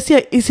 Porque yo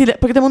decía,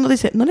 porque todo el mundo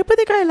dice, no le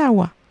puede caer el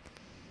agua.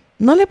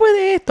 No le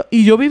puede esto.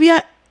 Y yo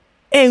vivía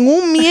en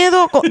un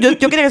miedo.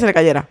 Yo quería que se le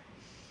cayera.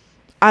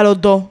 A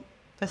los dos.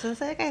 Pues eso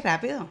se cae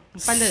rápido.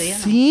 Un par de días,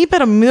 ¿no? Sí,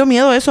 pero me dio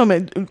miedo eso.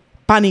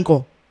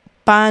 Pánico.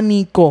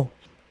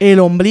 El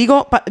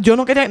ombligo. Yo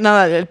no quería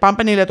nada. El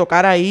pamper ni le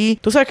tocara ahí.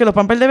 Tú sabes que los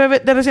pampers de bebé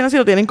de recién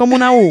nacido tienen como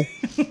una U.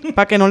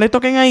 Para que no le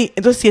toquen ahí.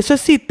 Entonces, si eso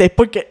existe, es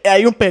porque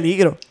hay un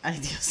peligro. Ay,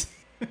 Dios.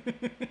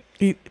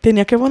 Y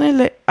tenía que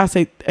ponerle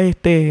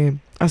aceite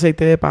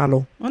de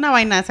palo. Una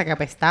vaina esa que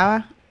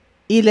apestaba.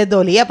 Y les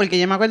dolía, porque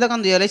yo me acuerdo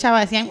cuando yo le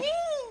echaba, decían...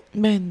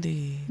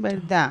 Bendito.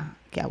 ¿Verdad?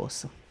 Qué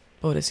abuso.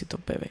 Pobrecito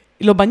bebé.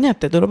 ¿Y los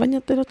bañaste? ¿Tú los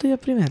bañaste los tuyos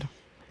primero?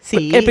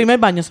 Sí. ¿El primer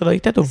baño se lo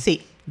diste tú?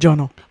 Sí. Yo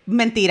no.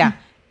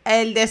 Mentira.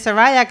 El de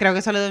Soraya creo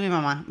que se lo dio mi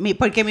mamá.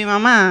 Porque mi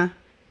mamá,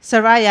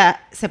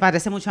 Soraya, se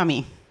parece mucho a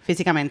mí,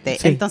 físicamente.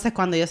 Sí. Entonces,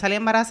 cuando yo salí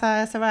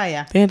embarazada de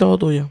Soraya... Tiene todo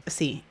tuyo.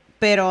 Sí.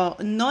 Pero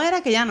no era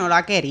que ella no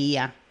la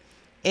quería.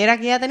 Era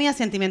que ella tenía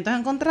sentimientos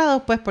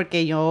encontrados, pues,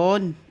 porque yo...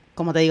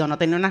 Como te digo, no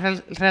tenía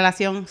una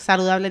relación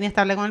saludable ni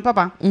estable con el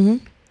papá.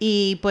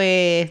 Y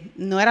pues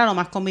no era lo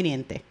más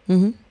conveniente.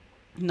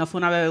 No fue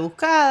una bebé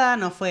buscada,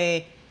 no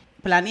fue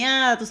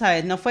planeada, tú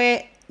sabes.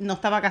 No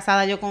estaba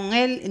casada yo con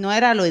él, no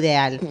era lo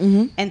ideal.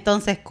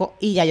 Entonces,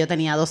 y ya yo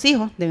tenía 2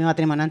 hijos de mi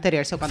matrimonio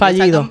anterior.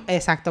 Fallido.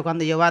 Exacto,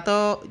 cuando yo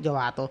bato.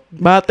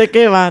 Bate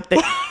que bate.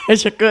 El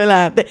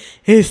chocolate.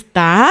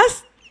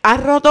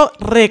 Has roto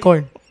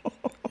récord.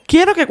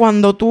 Quiero que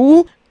cuando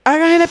tú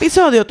hagas el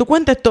episodio, tú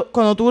cuentes,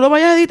 cuando tú lo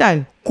vayas a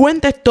editar,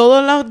 cuentes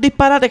todos los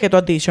disparates que tú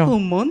has dicho.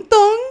 Un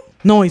montón.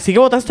 No, y sí que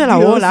botaste la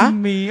bola. Dios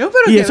mío,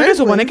 pero y qué eso que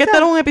supone que este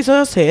era un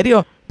episodio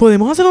serio.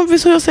 ¿Podemos hacer un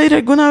episodio serio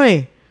alguna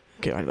vez?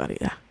 ¡Qué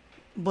barbaridad!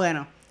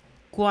 Bueno,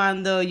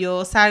 cuando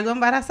yo salgo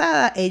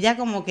embarazada, ella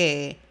como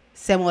que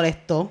se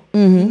molestó.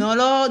 No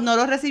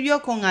lo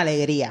recibió con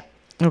alegría.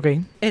 Ok.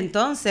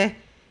 Entonces,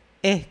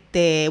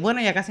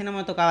 bueno, ya casi no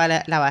me tocaba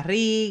la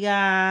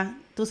barriga.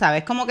 Tú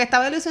sabes, como que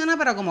estaba ilusionada,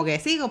 pero como que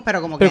sí,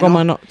 pero como que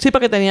no. Sí,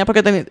 porque tenía...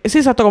 Sí,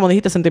 exacto, como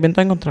dijiste,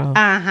 sentimientos encontrados.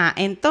 Ajá.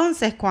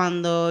 Entonces,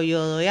 cuando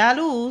yo doy a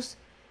luz,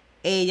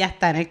 ella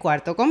está en el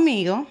cuarto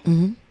conmigo.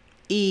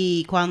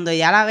 Y cuando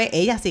ella la ve,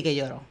 ella sí que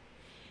lloró.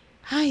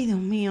 Ay, Dios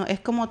mío,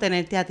 es como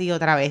tenerte a ti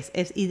otra vez.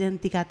 Es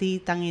idéntica a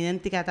ti, tan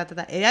idéntica.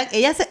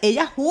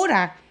 Ella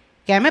jura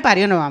que ella me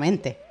parió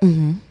nuevamente.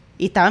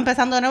 Y estaba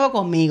empezando de nuevo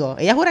conmigo.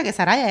 Ella jura que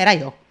Saraya era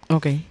yo.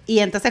 Ok. Y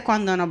entonces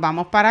cuando nos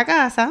vamos para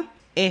casa,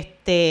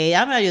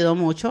 ella me ayudó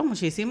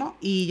muchísimo.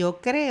 Y yo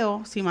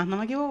creo, si más no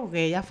me equivoco,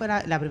 que ella fue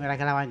la primera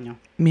que la bañó.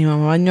 Mi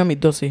mamá bañó a mis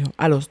 2 hijos,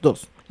 a los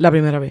 2, la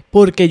primera vez.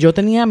 Porque yo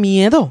tenía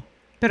miedo.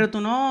 Pero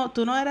tú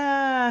no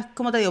eras,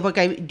 ¿cómo te digo?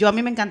 Porque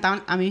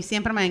a mí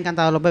siempre me han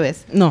encantado los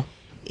bebés. No.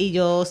 Y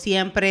yo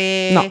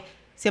siempre...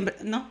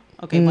 ¿No?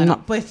 Ok, bueno.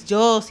 No. Pues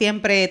yo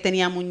siempre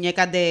tenía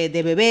muñecas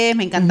de bebés,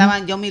 me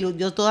encantaban.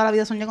 Yo toda la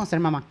vida soñé con ser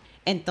mamá.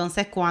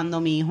 Entonces, cuando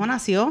mi hijo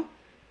nació,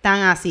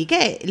 tan así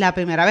que la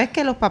primera vez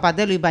que los papás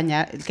de Luis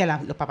bañaron...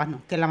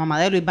 Que la mamá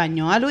de Luis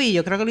bañó a Luis,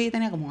 yo creo que Luis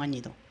tenía como 1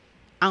 añito.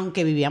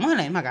 Aunque vivíamos en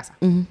la misma casa.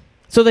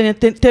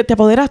 ¿Te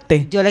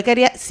apoderaste? Yo le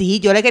quería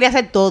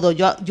hacer todo.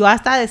 Yo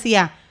hasta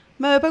decía,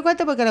 me voy por el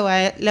cuarto porque le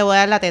voy a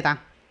dar la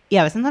teta. Y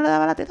a veces no le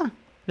daba la teta,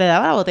 le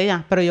daba la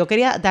botella. Pero yo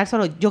quería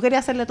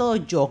hacerle todo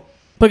yo.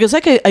 Porque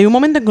sabes que hay un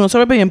momento en que uno se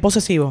vuelve bien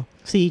posesivo.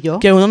 Sí, yo.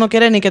 Que uno no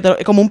quiere ni que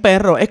te... Como un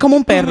perro. Es como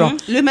un perro.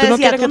 Luis me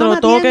decía, tú no me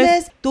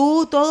atiendes,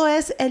 tú todo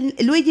es el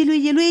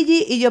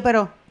Luigi. Y yo,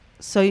 pero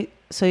soy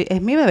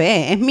es mi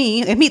bebé, es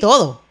mi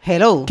todo.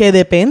 Hello. Que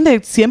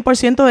depende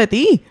 100% de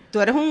ti.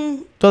 Tú eres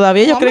un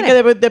Todavía yo hombre.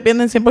 creo que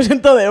dependen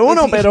 100% de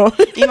uno, Sí. pero...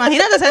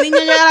 Imagínate, ese niño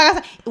llega a la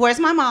casa, where's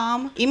my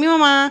mom? Y mi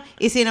mamá,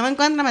 y si no me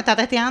encuentra, me está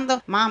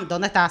testeando, mom,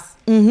 ¿dónde estás?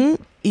 Uh-huh.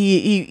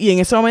 Y en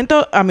ese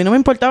momento a mí no me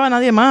importaba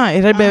nadie más,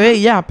 era el bebé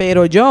y ya,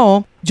 pero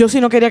yo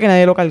sí no quería que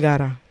nadie lo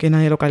cargara,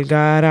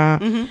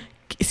 Uh-huh.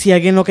 Si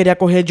alguien lo quería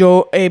coger,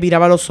 yo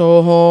viraba los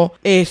ojos,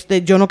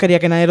 yo no quería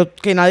que nadie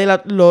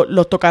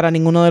los tocara,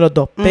 ninguno de los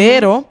dos,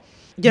 pero...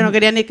 Yo no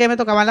quería ni que me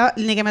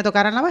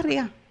tocaran la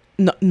barriga.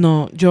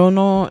 No, yo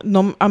no,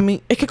 a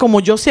mí, es que como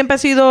yo siempre he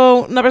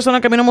sido una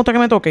persona que a mí no me gusta que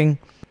me toquen,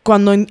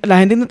 cuando la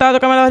gente intentaba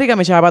tocarme la barriga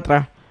me echaba para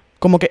atrás,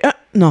 como que,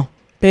 no,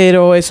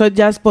 pero eso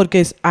ya es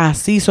porque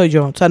así soy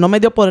yo, o sea, no me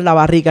dio por la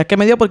barriga, es que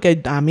me dio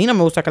porque a mí no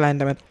me gusta que la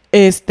gente me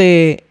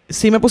toque.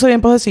 Sí me puse bien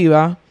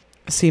posesiva,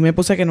 sí me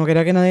puse que no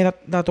quería que nadie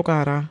la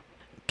tocara,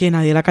 que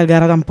nadie la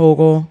cargara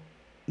tampoco,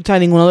 o sea,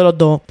 ninguno de los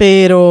dos,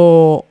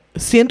 pero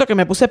siento que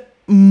me puse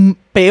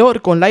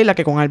peor con Laila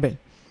que con Albert,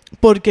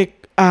 porque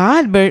a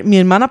Albert, mi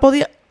hermana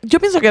podía... Yo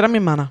pienso que era mi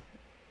hermana.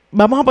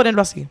 Vamos a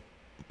ponerlo así.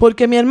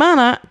 Porque mi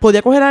hermana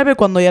podía coger a Albert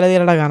cuando ella le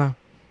diera la gana.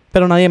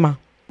 Pero nadie más.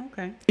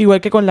 Okay. Igual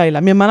que con Laila.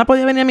 Mi hermana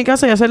podía venir a mi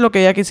casa y hacer lo que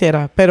ella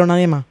quisiera. Pero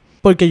nadie más.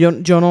 Porque yo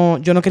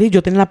no quería...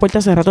 Yo tenía la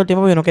puerta cerrada todo el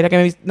tiempo porque yo no quería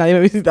que nadie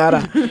me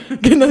visitara.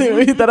 Que nadie me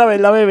visitara a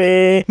ver la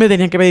bebé. Me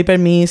tenían que pedir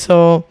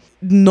permiso.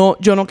 No,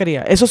 yo no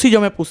quería. Eso sí,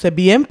 yo me puse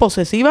bien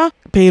posesiva.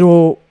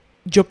 Pero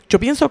yo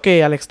pienso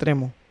que al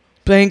extremo.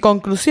 Pues en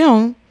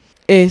conclusión...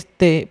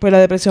 pues la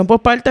depresión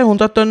postparto es un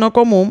trastorno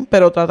común,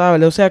 pero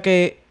tratable. O sea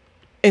que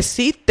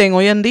existen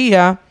hoy en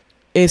día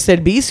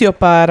servicios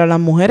para las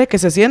mujeres que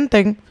se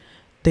sienten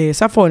de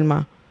esa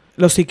forma.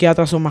 Los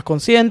psiquiatras son más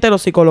conscientes,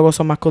 los psicólogos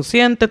son más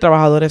conscientes,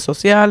 trabajadores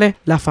sociales,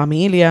 la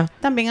familia.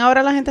 También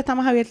ahora la gente está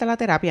más abierta a la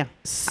terapia.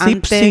 Sí,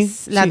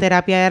 Antes la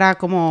terapia era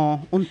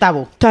como un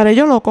tabú. ¿Estaré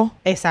yo loco?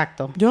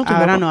 Exacto. Yo no estoy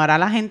Ahora loco. no, ahora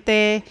la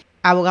gente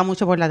aboga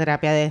mucho por la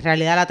terapia. En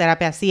realidad la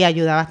terapia sí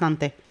ayuda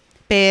bastante.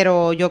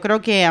 Pero yo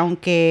creo que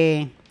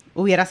aunque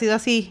hubiera sido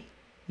así,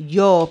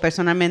 yo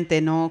personalmente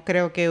no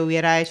creo que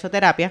hubiera hecho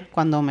terapia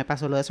cuando me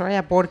pasó lo de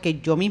Soraya porque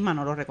yo misma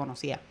no lo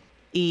reconocía.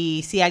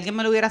 Y si alguien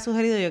me lo hubiera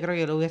sugerido, yo creo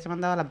que yo lo hubiese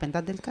mandado a las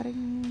ventas del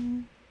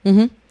cariño.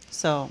 Uh-huh.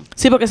 So,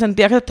 Sí, porque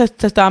sentía que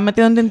te estaban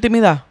metiendo en tu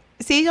intimidad.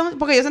 sí,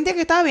 porque yo sentía que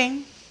estaba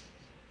bien.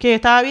 Que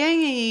estaba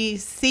bien y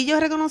sí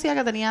yo reconocía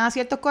que tenía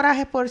ciertos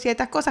corajes por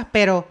ciertas cosas,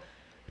 pero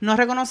no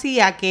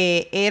reconocía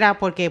que era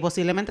porque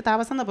posiblemente estaba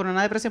pasando por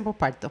una depresión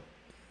postparto.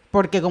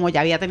 Porque como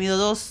ya había tenido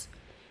 2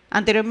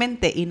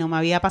 anteriormente y no me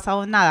había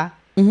pasado nada,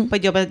 Uh-huh.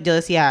 pues yo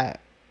decía,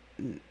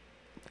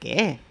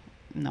 ¿qué?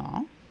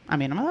 No, a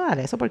mí no me va a dar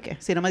eso. ¿Por qué?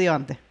 Si no me dio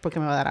antes, ¿por qué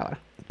me va a dar ahora?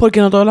 Porque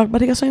no todas las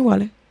barrigas son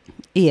iguales.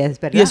 Y es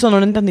verdad. Y eso no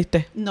lo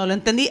entendiste. No lo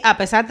entendí, a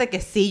pesar de que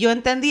sí yo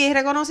entendía y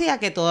reconocía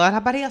que todas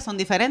las barrigas son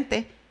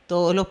diferentes,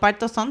 todos los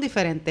partos son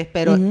diferentes,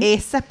 pero Uh-huh.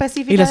 esa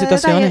específica Y las de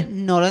detalle,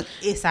 situaciones.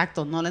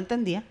 exacto, no lo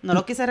entendía, no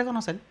lo quise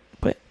reconocer.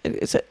 Pues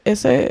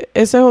ese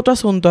es otro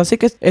asunto. Así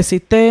que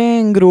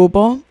existen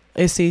grupos,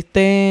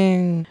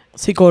 existen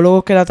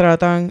psicólogos que la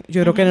tratan.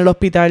 Yo creo que en el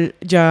hospital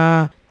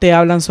ya te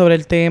hablan sobre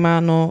el tema.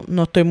 No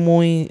estoy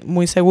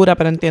muy segura,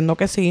 pero entiendo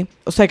que sí.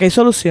 O sea que hay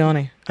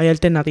soluciones, hay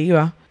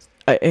alternativas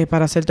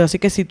para hacerte. Así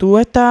que si tú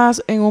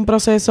estás en un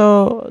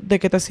proceso de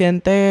que te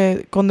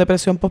sientes con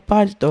depresión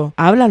postparto,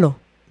 háblalo.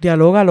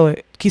 Dialógalo.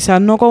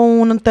 Quizás no con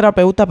un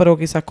terapeuta, pero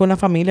quizás con la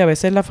familia. A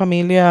veces la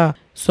familia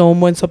son un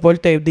buen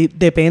soporte.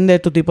 Depende de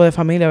tu tipo de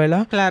familia,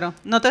 ¿verdad? Claro,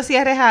 no te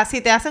cierres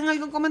si te hacen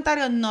algún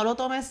comentario, no lo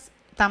tomes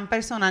tan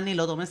personal ni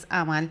lo tomes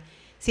a mal,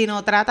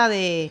 sino trata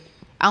de,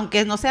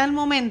 aunque no sea el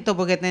momento,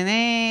 porque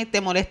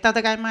te molesta,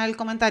 te cae mal el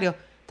comentario,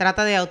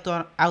 trata de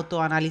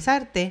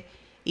autoanalizarte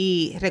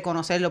y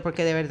reconocerlo,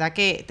 porque de verdad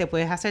que te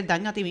puedes hacer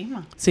daño a ti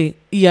misma. Sí,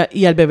 y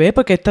al bebé,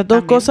 porque estas dos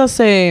También. cosas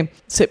se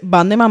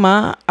van de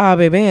mamá a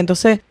bebé.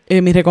 Entonces,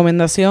 mi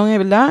recomendación es,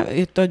 ¿verdad?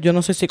 Esto, yo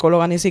no soy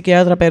psicóloga ni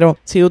psiquiatra, pero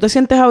si tú te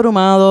sientes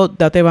abrumado,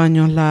 date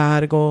baños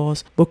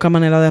largos, busca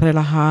manera de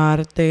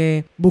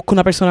relajarte, busca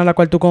una persona en la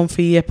cual tú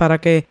confíes para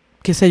que,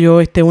 qué sé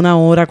yo, esté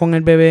 1 hora con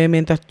el bebé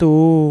mientras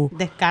tú...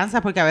 Descansa,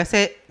 porque a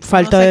veces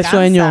Falta uno se de cansa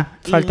sueño,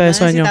 y falta uno de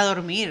sueño. necesita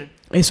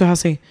dormir. Eso es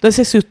así.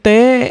 Entonces, si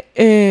usted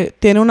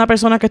tiene una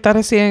persona que está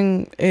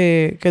recién,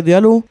 que dio a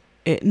luz,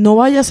 no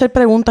vaya a hacer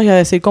preguntas y a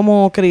decir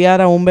cómo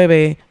criar a un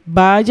bebé.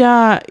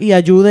 Vaya y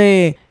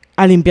ayude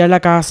a limpiar la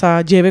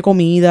casa, lleve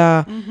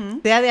comida.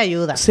 Uh-huh. Sea de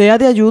ayuda. Sea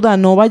de ayuda,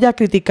 no vaya a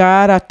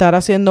criticar, a estar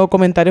haciendo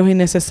comentarios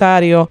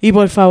innecesarios. Y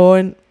por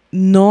favor,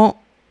 no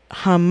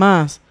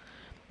jamás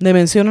le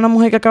mencione a una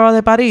mujer que acaba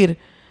de parir,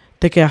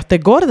 te quedaste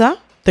gorda,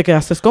 te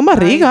quedaste con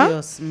barriga. Ay,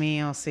 Dios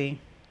mío, sí.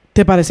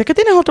 ¿Te parece que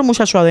tienes otro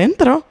muchacho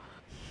adentro?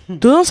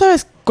 Tú no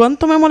sabes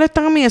cuánto me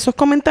molestan a mí esos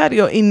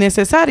comentarios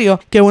innecesarios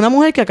que una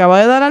mujer que acaba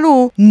de dar a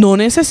luz no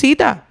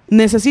necesita.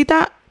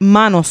 Necesita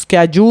manos que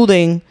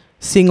ayuden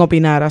sin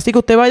opinar. Así que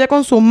usted vaya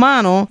con sus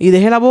manos y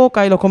deje la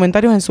boca y los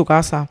comentarios en su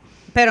casa.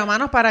 Pero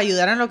manos para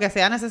ayudar en lo que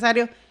sea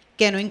necesario,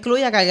 que no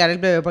incluya cargar el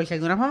bebé, porque a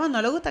algunas mamás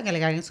no les gusta que le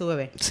carguen su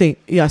bebé. Sí,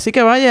 y así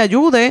que vaya,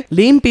 ayude,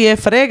 limpie,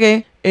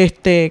 fregue,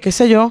 qué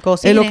sé yo,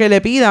 Cocine. en lo que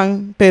le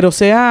pidan, pero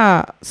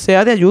sea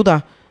de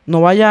ayuda.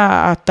 No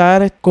vaya a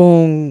estar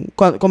con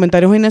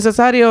comentarios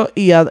innecesarios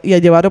y a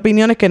llevar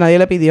opiniones que nadie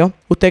le pidió.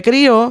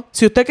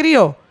 Si usted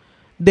crió,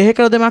 deje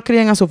que los demás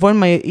críen a su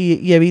forma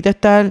y evite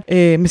estar...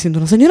 me siento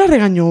una señora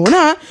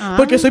regañona,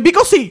 porque soy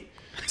pico sí,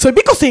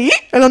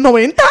 en los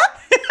 90,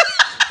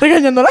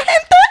 regañando a la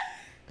gente.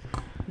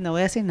 No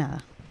voy a decir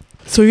nada.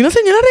 Soy una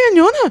señora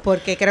regañona.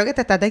 Porque creo que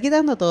te estás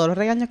quitando todos los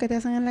regaños que te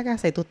hacen en la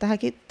casa y tú estás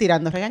aquí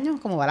tirando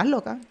regaños como balas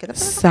locas. ¿Qué te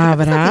pasa?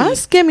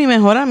 ¿Sabrás que mi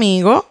mejor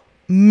amigo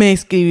me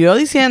escribió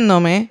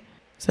diciéndome...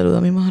 Saludo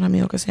a mi mejor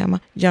amigo que se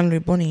llama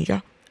Jean-Louis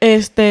Bonilla.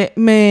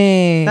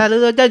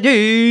 Saludos,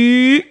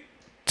 Yanji.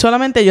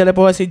 Solamente yo le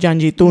puedo decir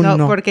Yanji, tú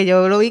no. Porque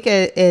yo lo vi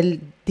que él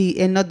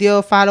nos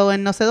dio follow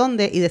en no sé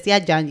dónde y decía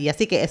Yanji.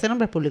 Así que ese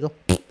nombre es público.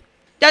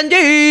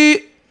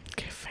 ¡Yanji!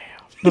 Qué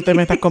feo. No te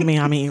metas con mis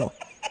amigos.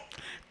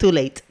 Too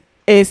late.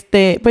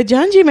 Pues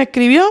Yanji me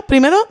escribió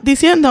primero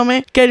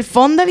diciéndome que el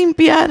fondo de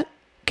limpiar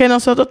que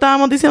nosotros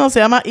estábamos diciendo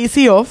se llama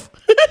Easy Off.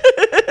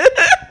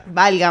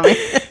 Válgame.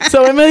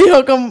 So él me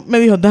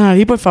dijo,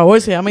 Dani, por favor,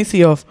 se llama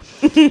Easy Off.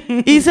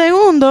 Y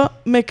segundo,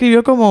 me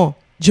escribió como,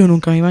 yo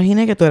nunca me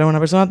imaginé que tú eras una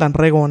persona tan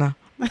regona.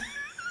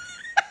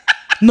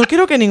 No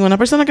quiero que ninguna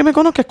persona que me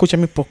conozca escuche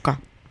mis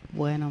podcasts.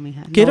 Bueno,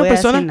 mija, Quiero no voy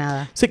personas, a decir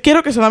nada. Sí,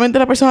 quiero que solamente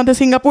las personas de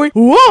Singapur...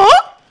 ¡Wow!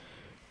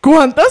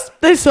 ¿Cuántas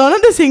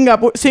personas de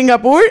Singapur?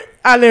 Singapur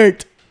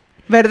Alert.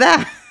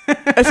 ¿Verdad?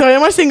 Eso se va a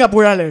llamar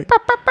Singapur Alert.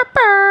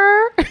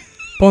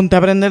 Ponte a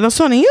aprender los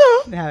sonidos.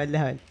 Deja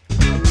ver.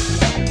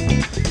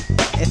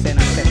 Ese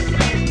no.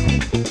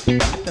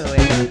 Te lo voy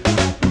a decir.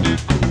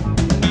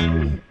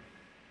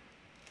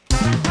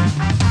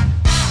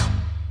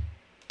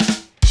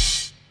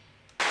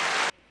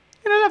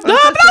 Mira la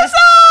 ¡Los aplausos!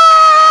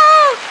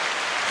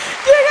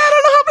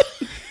 ¡Llegaron los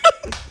aplausos!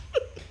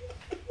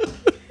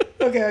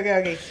 Ok.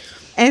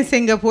 En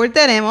Singapur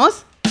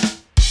tenemos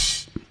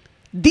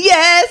 10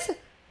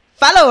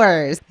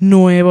 followers.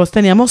 Nuevos,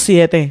 teníamos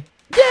 7.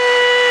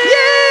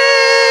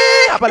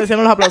 ¡Yeah!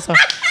 Aparecieron los aplausos.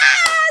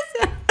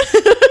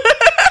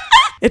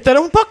 Esto era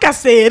un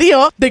podcast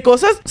serio, de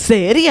cosas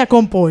serias.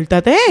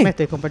 Compórtate. Me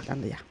estoy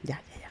comportando ya.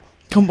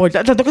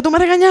 Compórtate. Tanto que tú me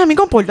regañas a mí,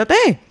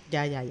 compórtate.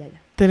 Ya.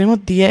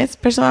 Tenemos 10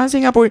 personas en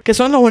Singapur que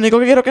son los únicos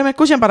que quiero que me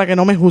escuchen para que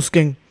no me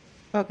juzguen.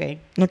 Ok.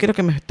 No quiero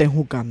que me estén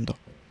juzgando.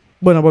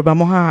 Bueno,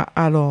 volvamos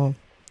a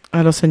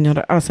las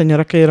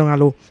señoras que dieron a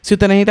luz. Si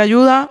usted necesita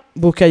ayuda,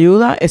 busque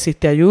ayuda.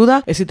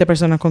 Existe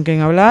personas con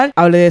quien hablar.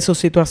 Hable de su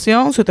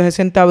situación. Si usted se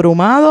siente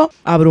abrumado,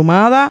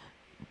 abrumada,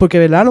 porque,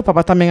 ¿verdad? Los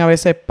papás también a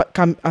veces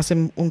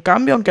hacen un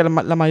cambio, aunque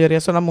la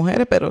mayoría son las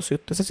mujeres, pero si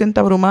usted se siente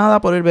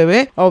abrumada por el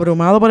bebé o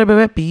abrumado por el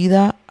bebé,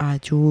 pida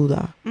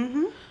ayuda.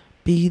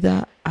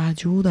 Pida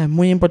ayuda. Es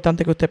muy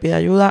importante que usted pida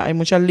ayuda. Hay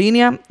muchas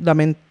líneas.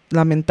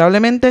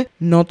 Lamentablemente,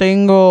 no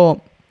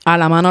tengo a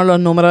la mano los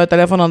números de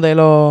teléfono de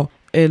los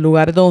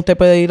lugares donde usted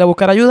puede ir a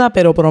buscar ayuda,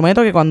 pero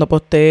prometo que cuando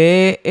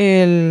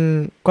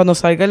cuando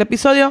salga el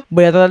episodio,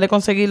 voy a tratar de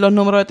conseguir los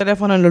números de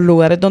teléfono en los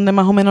lugares donde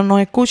más o menos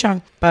nos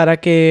escuchan para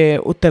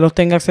que usted los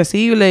tenga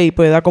accesibles y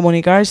pueda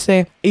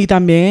comunicarse. Y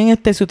también,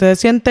 si usted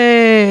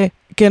siente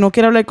que no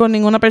quiere hablar con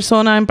ninguna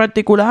persona en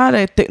particular,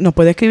 nos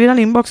puede escribir al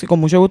inbox y con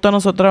mucho gusto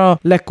nosotros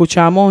la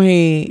escuchamos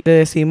y le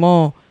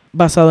decimos,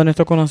 basado en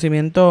nuestro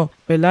conocimiento,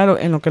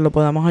 ¿verdad?, en lo que lo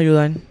podamos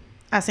ayudar.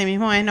 Así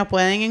mismo es, nos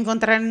pueden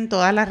encontrar en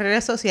todas las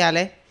redes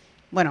sociales.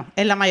 Bueno,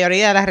 en la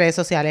mayoría de las redes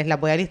sociales. Las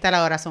voy a listar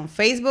ahora. Son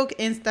Facebook,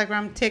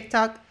 Instagram,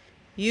 TikTok,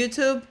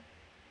 YouTube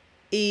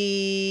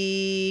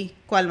y...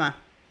 ¿cuál más?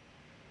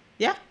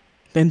 ¿Ya?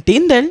 En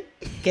Tinder.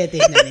 ¿Qué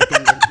Tinder?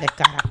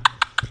 Descara.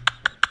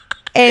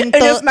 ¿En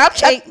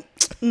Snapchat?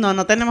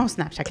 No tenemos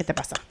Snapchat. ¿Qué te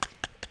pasa?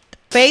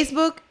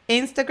 Facebook,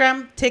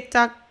 Instagram,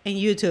 TikTok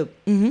y YouTube.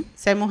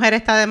 Ser mujer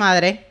está de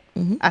madre.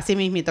 Así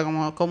mismito,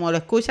 como lo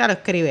escucha, lo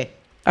escribe.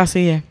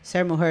 Así es.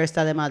 Ser mujer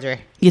está de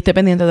madre. Y esté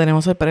pendiente,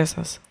 tenemos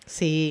sorpresas.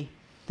 Sí.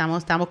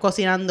 Estamos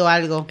cocinando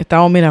algo.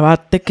 Mira,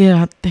 bate que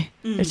bate,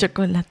 el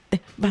chocolate,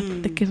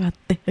 bate que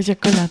bate, el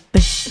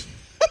chocolate.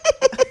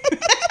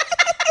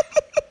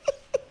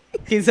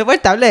 Qué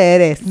insoportable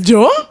eres.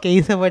 ¿Yo? Qué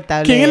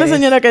insoportable ¿Quién eres. es la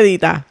señora que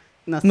edita?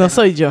 No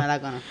soy yo. No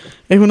la conozco.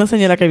 Es una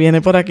señora que viene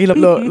por aquí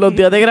los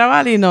días de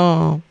grabar y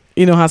nos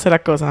hace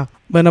las cosas.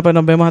 Bueno, pues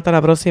nos vemos hasta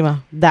la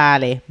próxima.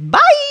 Dale, bye.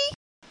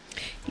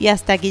 Y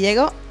hasta aquí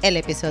llegó el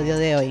episodio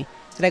de hoy.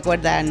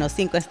 Recuerda darnos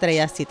 5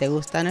 estrellas si te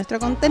gusta nuestro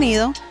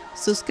contenido.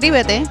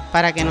 Suscríbete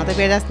para que no te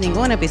pierdas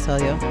ningún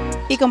episodio.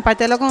 Y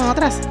compártelo con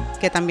otras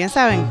que también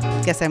saben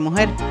que ser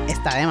mujer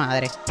está de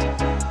madre.